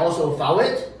pitch, I also foul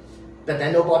it, but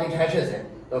then nobody catches it.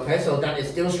 Okay, so that is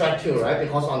still strike 2, right?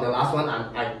 Because on the last one,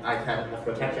 I can have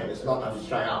protection. It's not a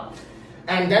strikeout.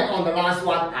 And then on the last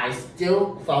one, I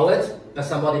still foul it, but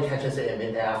somebody catches it in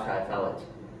mid-air after I foul it.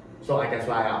 So I can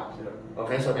fly out.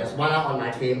 Okay, so there's 1 out on my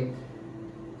team,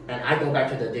 and I go back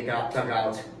to the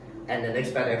dugout, and the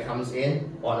next batter comes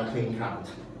in on a clean count.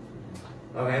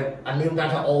 Okay, a new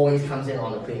batter always comes in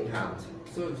on a clean count.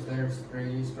 So if there's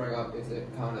 3 strikeouts, is it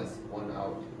count as 1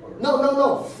 out? Or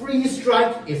No. 3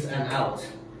 strike is an out.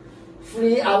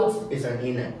 3 outs is an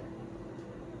inning.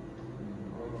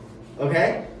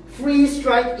 Okay? 3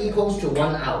 strike equals to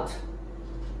 1 out.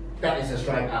 That is a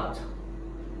strikeout.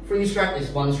 3 strike is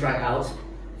 1 strikeout.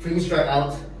 3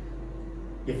 strikeout,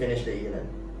 you finish the inning.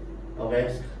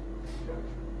 Okay?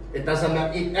 It doesn't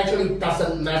matter. It actually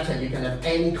doesn't matter. You can have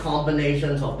any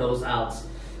combinations of those outs.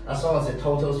 As long as it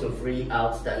totals to 3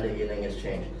 outs, then the inning is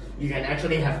changed. You can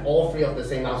actually have all 3 of the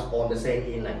same outs on the same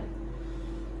inning.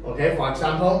 Okay, for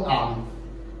example,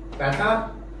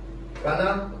 batter,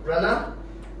 runner,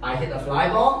 I hit a fly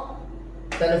ball,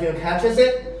 center field catches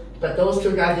it, but those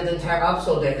 2 guys didn't tag up,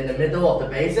 so they're in the middle of the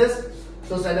bases.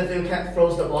 So center field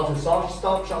throws the ball to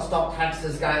shortstop, tags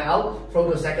this guy out, throw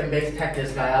to second base, tag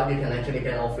this guy out. You can actually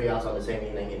get all 3 outs on the same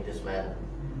inning in this manner.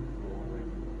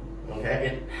 Okay,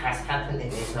 it has happened in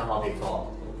Interhall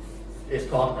before. It's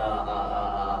called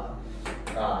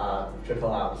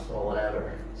triple outs or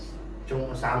whatever.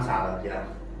 Yeah,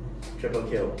 triple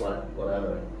kill,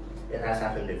 whatever. It has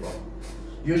happened before.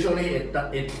 Usually,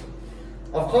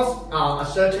 of course, a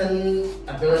certain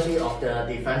ability of the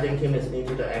defending team is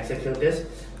needed to execute this,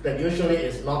 but usually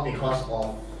it's not because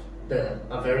of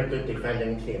a very good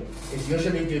defending team. It's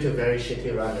usually due to very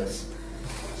shitty runners.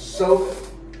 So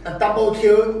a double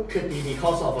kill could be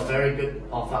because of a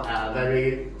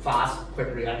very fast,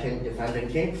 quick reacting defending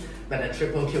team, but a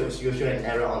triple kill is usually an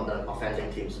error on the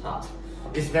offending team's part.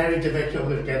 It's very difficult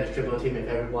to get a triple team if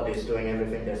everybody is doing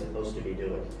everything they're supposed to be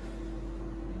doing.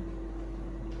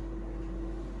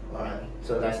 Alright,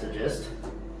 so that's the gist.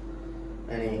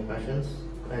 Any questions?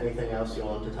 Anything else you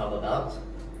want to talk about?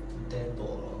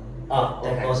 Deadball.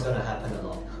 Deadball's going to happen a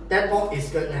lot. Deadball is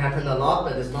going to happen a lot,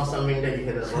 but it's not something that you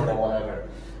can avoid or whatever.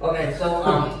 Okay, so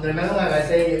remember when I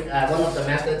say one of the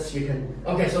methods you can...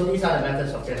 Okay, so these are the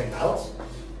methods of getting out.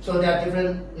 So there are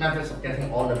different methods of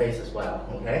getting on the base as well,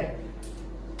 okay?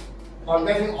 On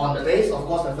getting on the base, of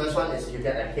course, the first one is you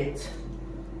get a hit.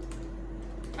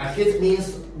 A hit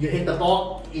means you hit the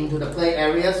ball into the play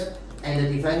areas and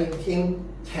the defending team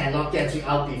cannot get you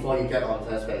out before you get on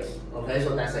first base. Okay,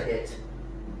 so that's a hit.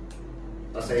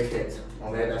 A safe hit.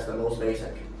 Okay, that's the most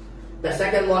basic. The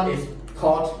second one is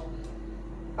called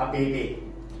a BB,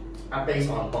 a base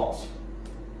on balls.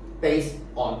 Base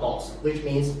on balls, which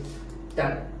means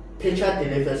the pitcher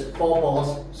delivers 4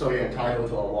 balls, so you're entitled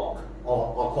to a walk,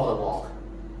 or call a walk.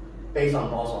 Base on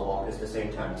balls or walk is the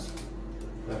same terms.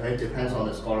 Okay, depends on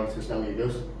the scoring system you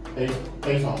use.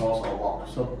 Base on balls or walk.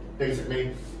 So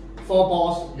basically, 4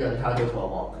 balls, you're entitled to a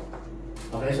walk.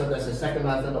 Okay, so that's the second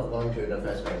method of going to the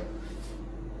first base.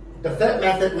 The third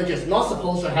method, which is not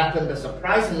supposed to happen, but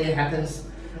surprisingly happens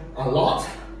a lot,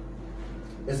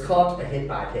 is called a hit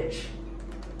by pitch.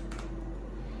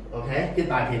 Okay, hit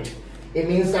by pitch. It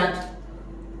means that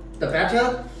the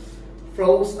batter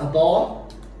throws a ball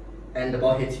and the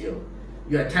ball hits you.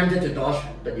 You attempted to dodge,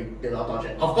 but you did not dodge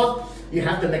it. Of course, you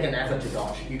have to make an effort to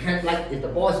dodge. You can't, like, if the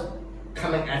ball is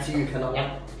coming at you, you cannot,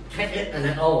 like, kick it and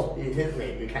then, oh, it hit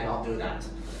me. You cannot do that.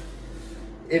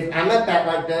 If I'm at bat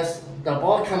like this, the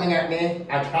ball coming at me,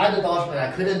 I tried to dodge, but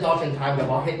I couldn't dodge in time, the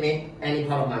ball hit me, any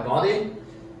part of my body,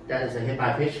 that is a hit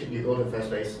by pitch, you go to first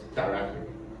base directly.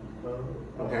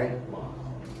 Okay?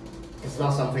 It's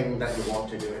not something that you want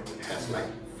to do. That's like,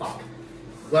 fuck.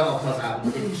 Well, of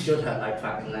course, it should have like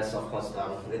fuck, unless of course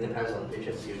it depends on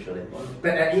pitches usually.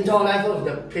 But at indoor level,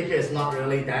 if the pitcher is not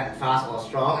really that fast or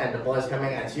strong and the ball is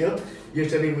coming at you,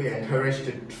 usually we encourage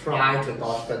to try to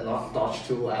dodge but not dodge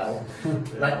too well.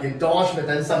 Like you dodge but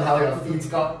then somehow your feet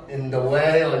got in the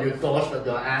way, or you dodge but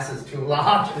your ass is too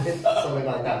large, something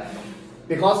like that.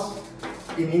 Because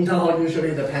in indoor,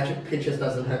 usually the pitches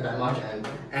doesn't hurt that much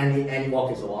and any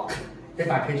walk is a walk. Hit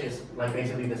by pitch is like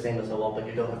basically the same as a walk, but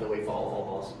you don't have to wait for all 4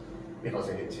 balls because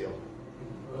it hits you.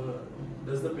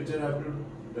 Does the pitcher have to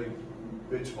like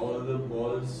pitch all of the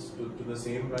balls to the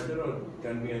same batter, or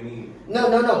can be any?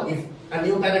 No. If a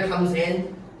new batter comes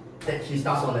in, that he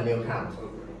starts on a new count.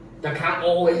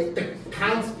 Okay. The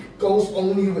count goes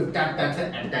only with that batter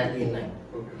at that inning.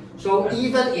 Okay. So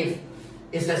even if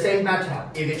it's the same batter,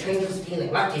 if it changes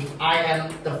inning, like if I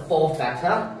am the 4th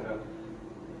batter,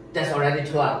 there's already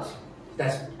 2 outs.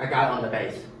 There's a guy on the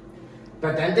base.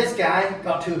 But then this guy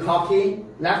got too cocky,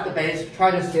 left the base,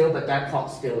 tried to steal, but that caught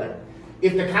stealing.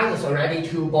 If the count is already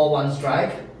 2 ball 1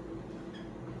 strike,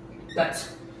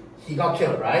 he got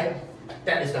killed, right?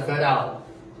 That is the 3rd out.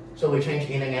 So we change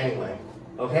inning anyway,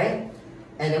 okay?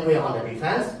 And then we're on the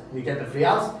defense, we get the 3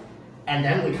 outs, and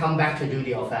then we come back to do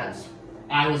the offense.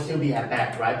 I will still be at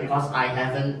bat, right? Because I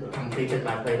haven't completed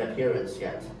my plate appearance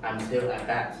yet. I'm still at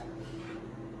bat.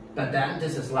 But then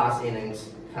this is last innings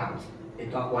count. It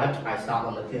got wiped, I start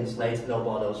on the clean slate, no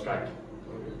ball, no strike.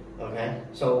 Okay?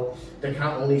 So the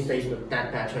count only stays with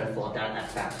that batter for that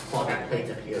at bat, for that plate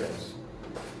appearance.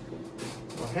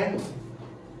 Okay?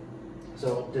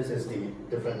 So this is the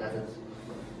different methods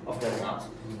of getting out.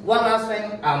 One last thing,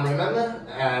 remember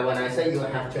when I say you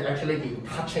have to actually be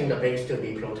touching the base to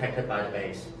be protected by the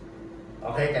base.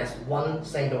 Okay, there's one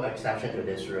single exception to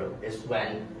this rule, is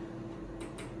when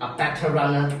a batter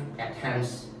runner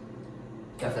attempts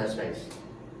the first base.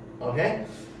 Okay?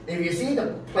 If you see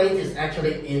the plate is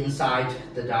actually inside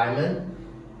the diamond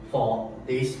for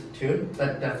these 2,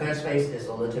 but the first base is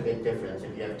a little bit different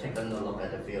if you have taken a look at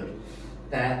the field.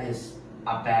 That is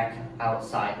a bag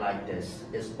outside like this,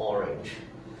 is orange.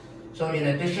 So in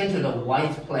addition to the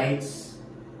white plates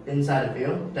inside the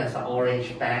field, there's an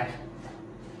orange bag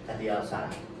at the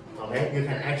outside. Okay? You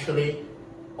can actually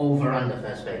overrun the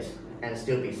first base and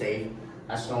still be safe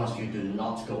as long as you do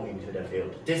not go into the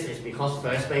field. This is because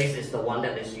first base is the one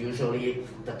that is usually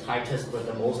the tightest with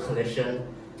the most collision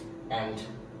and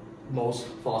most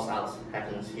force outs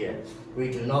happens here.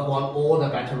 We do not want all the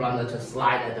batter runner to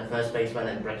slide at the first baseman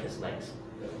and break his legs.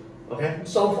 Okay,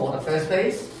 so for the first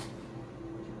base,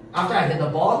 after I hit the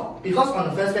ball, because on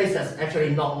the first base there's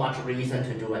actually not much reason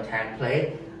to do a tag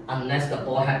play unless the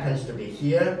ball happens to be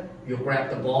here. You grab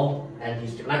the ball and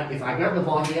he's like, if I grab the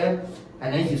ball here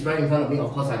and then he's right in front of me,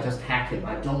 of course I just hack him.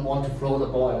 I don't want to throw the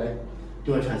ball and then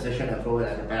do a transition and throw it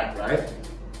at the back, right?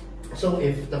 So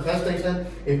if the first baseman,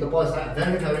 if the ball is like a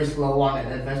very, very slow one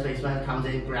and then first baseman comes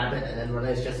in, grab it, and then runner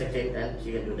is just sitting, then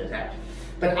he can do the tag.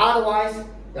 But otherwise,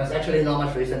 there's actually not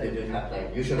much reason to do tag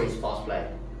play. Usually it's force play,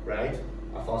 right?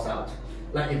 A force out.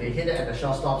 Like if you hit it at the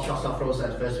shortstop throws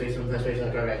at first baseman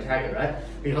grab it and tag it, right?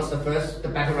 Because the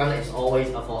batter runner is always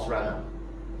a force runner.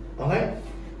 Okay?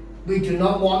 We do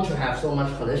not want to have so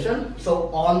much collision. So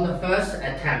on the first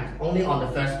attempt, only on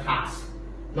the first pass,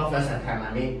 not first attempt,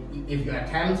 I mean, if you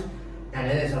attempt and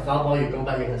then it's a foul ball, you go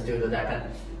back, you can still do that.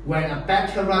 But when a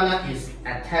batter runner is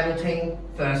attempting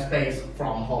first base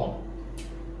from home,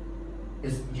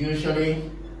 it's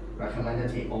usually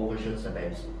recommended he overshoots the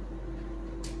base.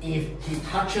 If he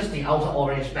touches the outer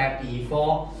orange bag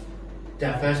before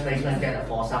the first baseman gets a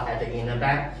force out at the inner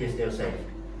bag, he's still safe.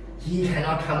 he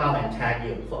cannot come out and tag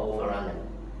you for overrunning.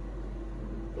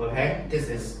 Okay, this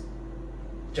is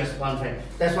just one thing.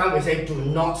 That's why we say do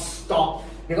not stop,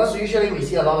 because usually we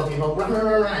see a lot of people run,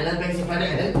 and then basically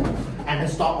and then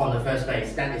stop on the first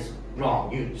base. That is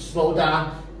wrong. You slow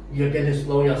down, you're going to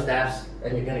slow your steps,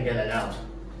 and you're going to get an out.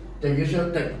 The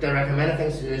recommended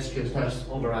thing is to just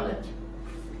overrun it.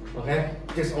 Okay,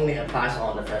 this only applies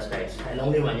on the first base, and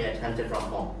only when you attempt it from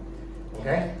home.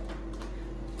 Okay,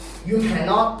 you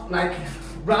cannot like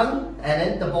run and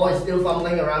then the ball is still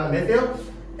fumbling around the midfield,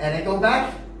 and then go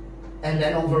back and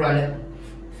then overrun it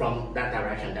from that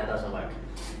direction. That doesn't work.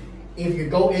 If you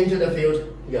go into the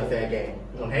field, you're fair game.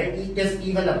 Okay, this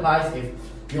even applies if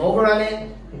you overrun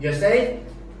it, you're safe,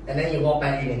 and then you walk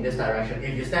back in this direction.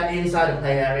 If you step inside the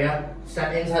play area,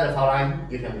 step inside the foul line,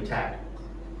 you can be tagged.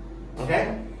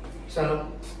 Okay, so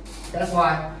that's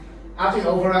why after you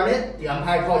overrun it, the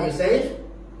umpire call you safe.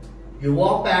 You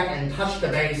walk back and touch the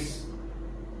base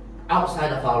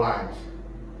outside the foul line,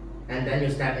 and then you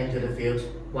step into the field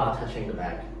while touching the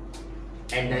bag,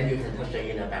 and then you can touch the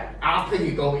inner bag. After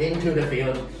you go into the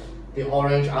field, the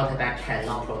orange outer bag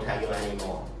cannot protect you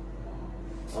anymore.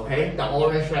 Okay, the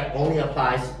orange flag only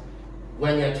applies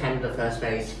when you attempt the first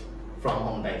base from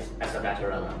home base as a better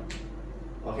runner.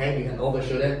 Okay, you can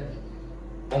overshoot it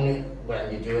only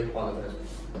when you do it on the first,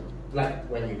 like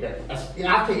when you get,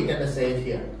 after you get the save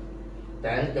here,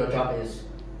 then your job is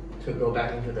to go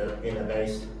back into the inner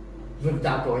base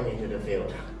without going into the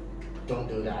field. Don't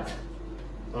do that.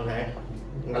 Okay,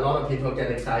 a lot of people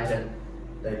get excited,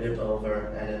 they leap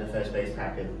over, and then the first base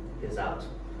packet is out.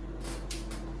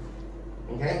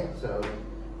 Okay, so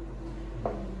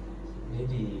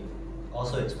maybe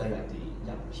also explain like the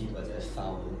young hit或者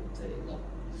foul 这个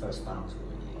first bounce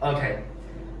而已。 Okay.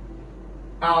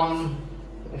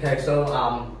 Okay, so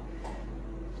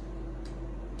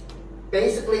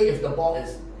basically if the ball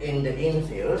is in the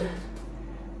infield,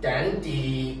 then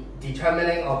the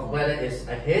determining of whether it's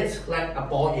a hit, like a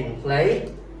ball in play,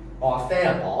 or a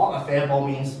fair ball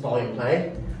means ball in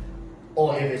play,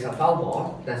 or if it's a foul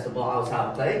ball, that's the ball outside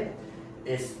of play,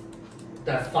 is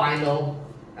the final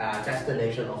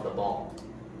destination of the ball,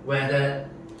 whether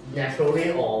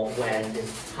naturally or when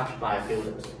it's touched by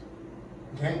fielders.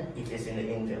 Okay, if it's in the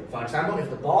infield. For example, if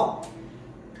the ball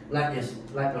is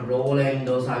like a rolling,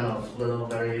 those kind of little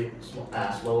very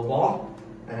slow ball,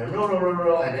 and then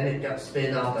roll, and then it gets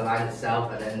spin off the line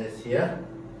itself, and then it's here,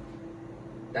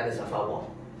 that is a foul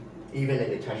ball, even if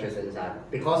it touches inside.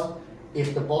 Because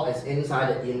if the ball is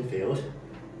inside the infield,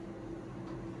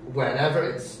 whenever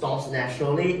it stops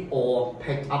naturally or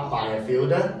picked up by a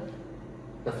fielder,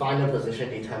 the final position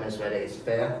determines whether it's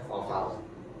fair or foul.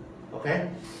 Okay?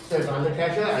 So if I'm the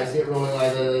catcher, I see it rolling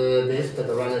like this, but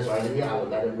the runner is right here, I will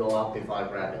let it roll up before I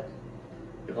grab it.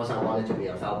 Because I want it to be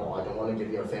a foul ball. I don't want to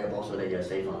give you a fair ball so that you're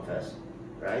safe on first.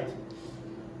 Right?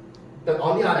 But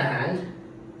on the other hand,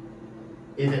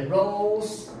 if it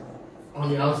rolls on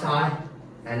the outside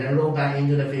and then roll back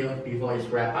into the field before it's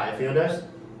grabbed by fielders,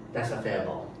 that's a fair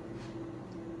ball.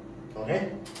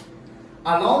 Okay?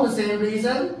 Along the same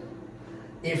reason,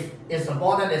 if it's a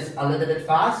ball that is a little bit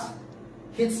fast,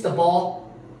 hits the glove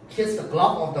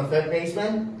of the third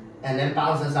baseman, and then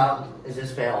bounces out, is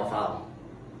this fair or foul?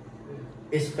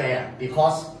 It's fair,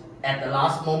 because at the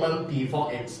last moment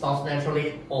before it stops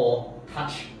naturally or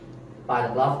touched by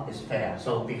the glove, is fair.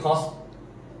 So because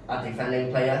a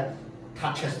defending player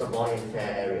touches the ball in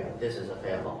fair area, this is a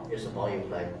fair ball. It's a ball in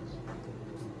play.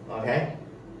 Okay?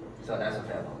 So that's a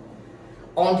fair ball.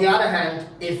 On the other hand,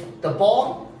 if the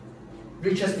ball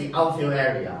reaches the outfield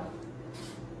area,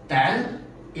 then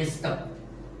it's the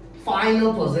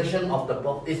final position of the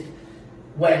ball, is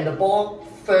when the ball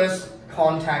first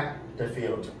contacts the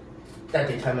field, that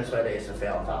determines whether it's a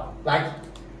fair or foul. Like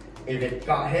if it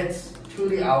got hits to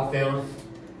the outfield,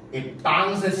 it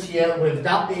bounces here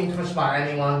without being touched by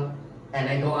anyone, and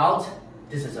then go out,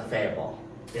 this is a fair ball.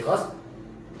 Because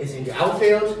it's in the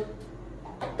outfield,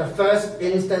 the first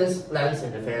instance lands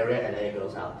in the fair area and then it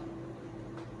goes out.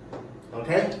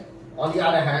 Okay? On the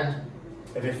other hand,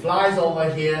 if it flies over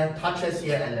here, touches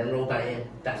here, and then roll back in,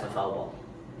 that's a foul ball.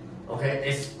 Okay?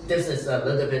 This is a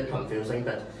little bit confusing,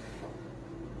 but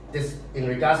this, in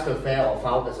regards to fair or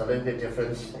foul, there's a little bit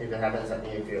difference if it happens at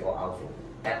infield or outfield.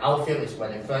 At outfield is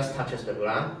when it first touches the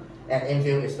ground. At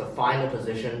infield is the final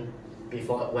position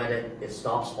before whether it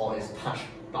stops or is touched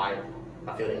by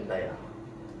a fielding player.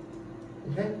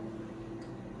 Okay?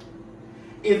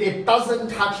 If it doesn't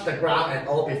touch the ground at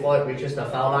all before it reaches the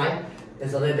foul line,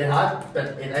 it's a little bit hard,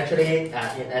 but it actually,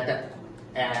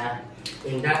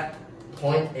 in that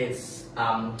point, it's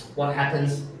what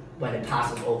happens when it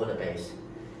passes over the base.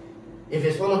 If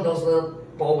it's one of those little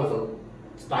ball with a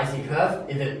spicy curve.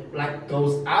 If it like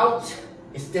goes out,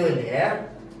 it's still in the air.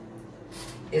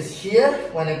 It's here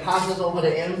when it passes over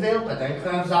the infield, but then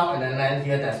curves out and then lands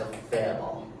here, that's a fair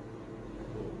ball.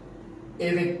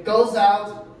 If it goes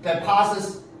out, that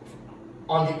passes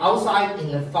on the outside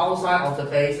in the foul side of the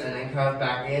base and then curve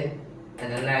back in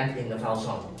and then land in the foul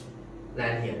zone.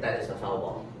 Land here, that is a foul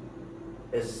ball.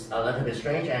 It's a little bit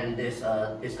strange and it's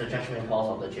the judgment calls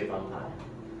of the chief umpire.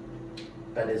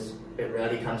 But it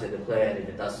rarely comes into play, and if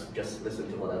it does, just listen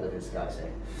to whatever this guy say.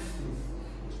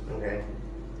 Okay.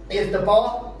 If the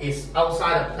ball is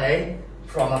outside of play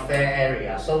from a fair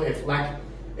area, so if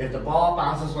the ball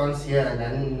bounces once here and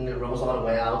then it rolls all the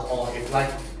way out, or if like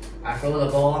I throw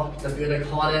the ball, the fielder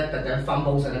caught it, but then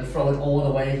fumbles and then throw it all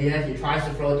the way here, he tries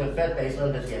to throw it to third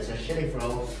baseman, but he has a shitty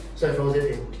throw, so he throws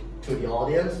it to the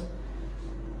audience.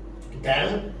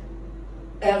 Then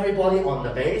everybody on the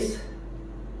base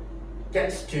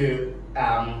gets to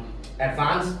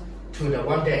advance to the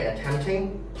one they're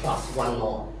attempting plus one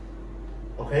more.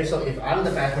 Okay, so if I'm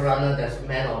the batter runner that's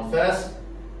man on first,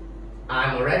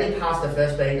 I'm already past the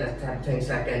first base attempting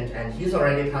second, and he's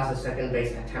already past the second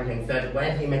base attempting third.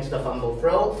 When he makes the fumble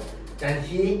throw, then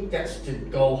he gets to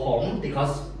go home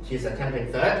because he's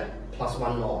attempting third plus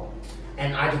one more.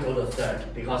 And I to go to third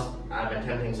because I'm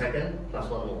attempting second plus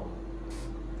one more.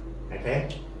 Okay,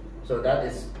 so that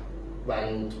is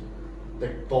when the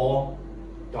ball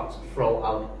got thrown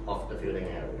out of the fielding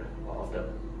area, or of the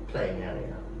playing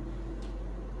area.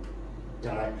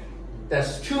 Alright,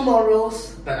 there's two more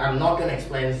rules, but I'm not going to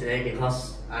explain it today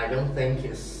because I don't think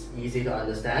it's easy to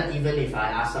understand. Even if I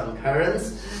ask some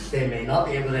currents, they may not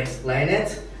be able to explain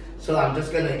it. So I'm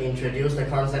just going to introduce the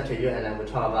concept to you and then we'll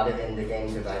talk about it in the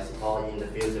games if I see, or in the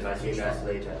fields if I see you guys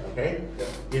later, okay? Yeah.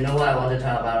 You know what I want to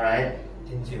talk about, right?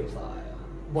 Infield fly.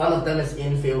 One of them is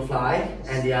infield fly,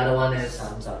 and the other one is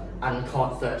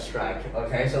uncaught third strike.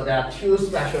 Okay, so there are two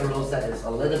special rules that is a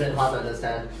little bit hard to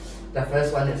understand. The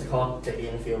first one is called the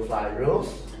infield fly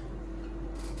rules.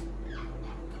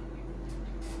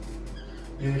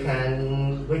 You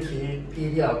can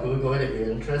Wikipedia or Google it if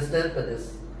you're interested, but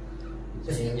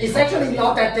it's actually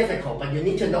not that difficult, but you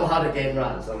need to know how the game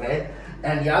runs, okay?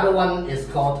 And the other one is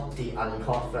called the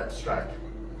uncaught third strike.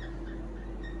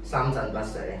 三振不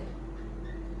死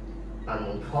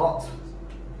uncaught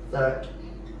third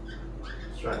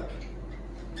strike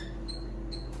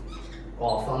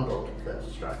or fumbled third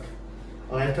strike.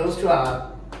 Okay, those two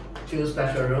are two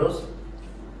special rules.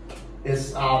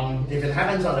 If it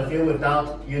happens on the field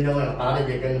without you knowing about it,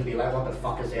 you're going to be like, what the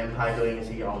fuck is the umpire doing? Is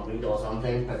he on read or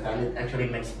something? But then it actually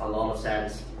makes a lot of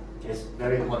sense. It's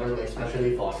very important,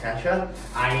 especially for a catcher.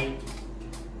 I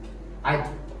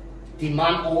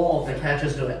demand all of the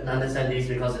catchers to understand this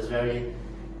because it's very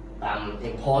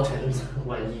important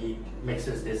when he makes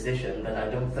his decision. But I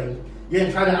don't think you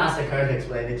can try to ask the coach to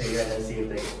explain it to you and then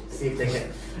see if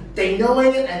they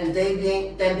knowing it and they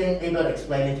being able to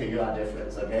explain it to you are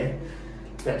different. Okay,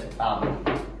 but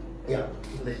yeah,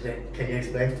 can you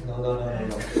explain? No.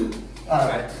 All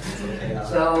right. Okay,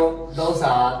 so those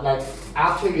are like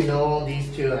after you know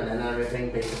these two and then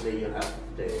everything, basically you have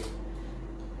the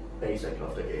basic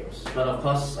of the games. But of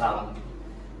course,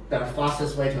 the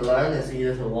fastest way to learn is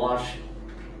either to watch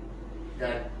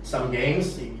some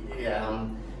games.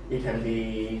 It can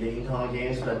be the internal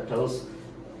games, but those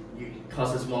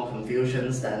causes more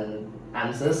confusions than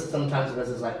answers. Sometimes this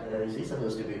is like, is he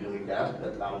supposed to be doing that?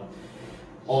 But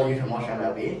or you can watch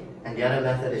MLB, and the other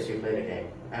method is you play the game.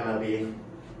 MLB,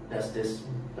 there's this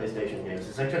PlayStation games.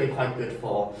 It's actually quite good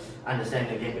for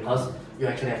understanding the game because you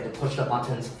actually have to push the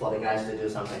buttons for the guys to do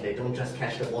something. They don't just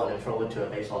catch the ball and throw it to a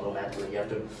base automatically. You have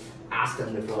to ask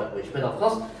them to throw it which. But of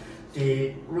course,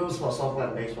 the rules for softball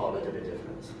and baseball are a little bit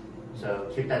different.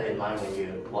 So keep that in mind when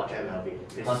you watch MLB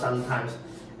because sometimes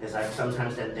it's like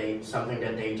sometimes something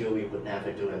that they do we would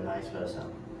never do and vice versa.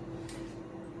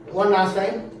 One last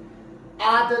thing,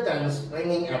 other than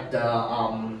swinging at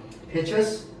the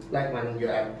pitches, like when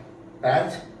you're at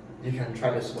bat, you can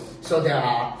try to swing. So there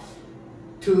are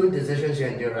two decisions you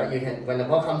can do, right? You can, when the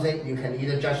ball comes in, you can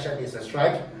either judge that it's a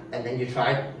strike and then you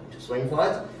try to swing for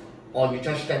it, or you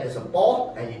judge that it's a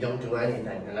ball and you don't do anything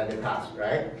and let it pass,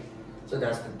 right? So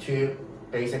that's the two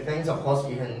basic things. Of course,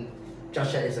 you can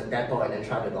judge that it's a dead ball and then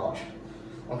try to dodge.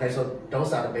 Okay, so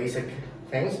those are the basic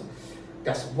things.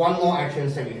 There's one more action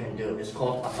that you can do. It's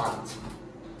called a bunt.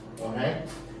 Okay?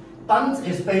 Bunt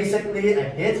is basically a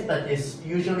hit, but it's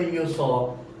usually used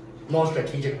for more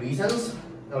strategic reasons.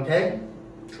 Okay?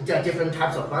 There are different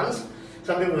types of bunts.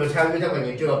 Some people will tell you that when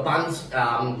you do a bunt,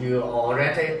 you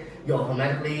automatically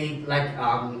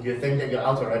you think that you're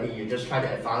out already. You just try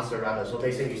to advance the runner. So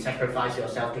basically, you sacrifice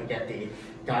yourself to get the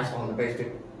guys on the base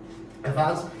to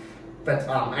advance. But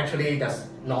actually, that's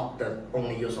not the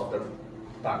only use of the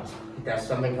bunt. There's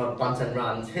something called bunts and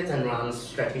runs, hit and runs,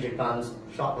 strategic bunts,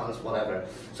 short runs, whatever.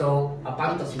 So a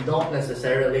bunt does not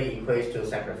necessarily equate to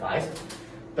sacrifice.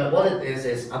 But what it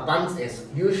is a bunt is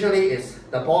usually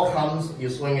the ball comes, you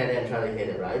swing at it and try to hit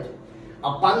it, right?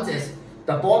 A bunt is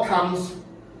the ball comes,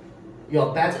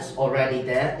 your bat is already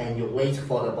there, and you wait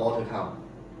for the ball to come.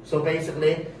 So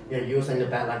basically, you're using the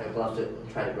bat like a glove to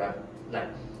try to grab,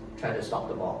 try to stop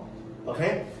the ball.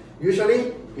 Okay?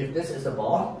 Usually, if this is the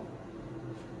ball,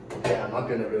 okay, I'm not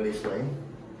going to really swing.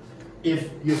 If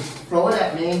you throw it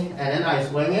at me and then I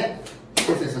swing it,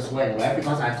 this is a swing, right?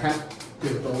 Because I attempt to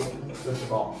throw with the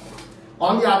ball.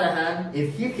 On the other hand,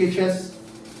 if he pitches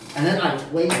and then I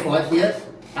wait for it here,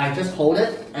 I just hold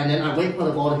it and then I wait for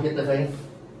the ball to hit the thing.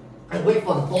 I wait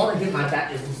for the ball to hit my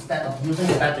bat instead of using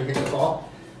the bat to hit the ball.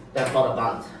 That's called a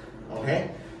bunt.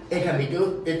 Okay? It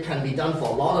can be done for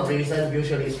a lot of reasons,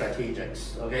 usually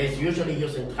strategics. Okay? It's usually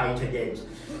used in tighter games.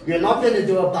 You're not going to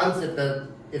do a bunt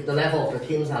if the level of the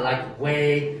teams are like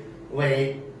way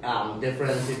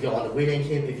different. If you're on the winning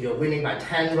team, if you're winning by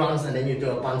 10 runs and then you do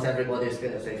a bunt, everybody's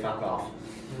going to say fuck off.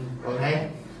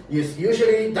 Okay? It's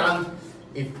usually done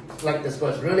if the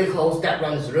score is really close, that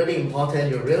run is really important,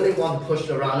 you really want to push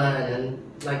the runner and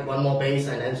then one more base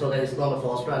and then so that it's not a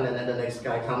forced run and then the next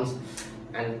guy comes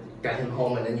and get him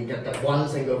home and then you get that one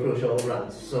single crucial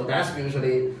run. So that's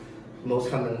usually most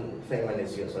common thing when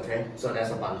it's used, okay? So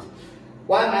that's a bunt.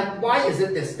 Why is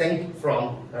it distinct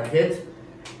from a hit?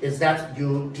 Is that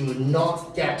you do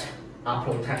not get a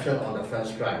protection on the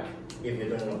first strike if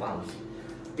you're doing a bunt.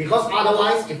 Because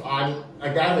otherwise, if I'm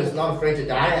a guy who is not afraid to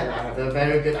die and I have a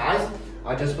very good eyes,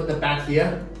 I just put the bat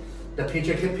here, the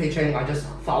pitcher keep pitching, I just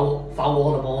foul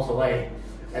all the balls away,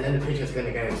 and then the pitcher is going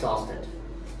to get exhausted.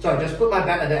 So I just put my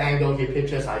bat at the angle, he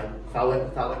pitches, I foul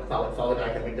it, I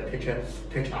can make the pitcher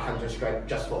pitch 100 strike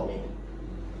just for me.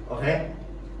 Okay?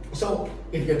 So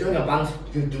if you're doing a bunt,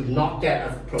 you do not get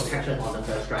a protection on the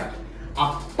first strike.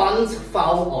 A bunt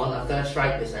foul on a third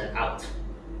strike is an out.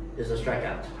 It's a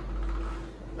strikeout.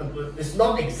 It's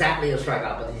not exactly a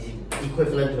strikeout, but it's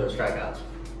equivalent to a strikeout.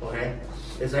 Okay?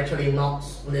 It's actually not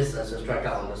listed as a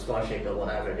strikeout on the score sheet or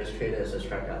whatever, just treat it as a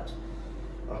strikeout.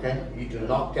 Okay? You do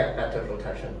not get better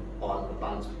protection on a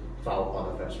bunt foul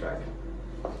on the first strike.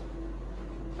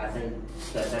 I think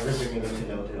that's everything you need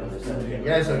to know to understand the game.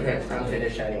 Yeah, it's okay. I'm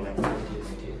finished anyway.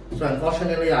 So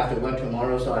unfortunately, I have to work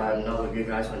tomorrow, so I'm not with you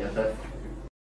guys on your third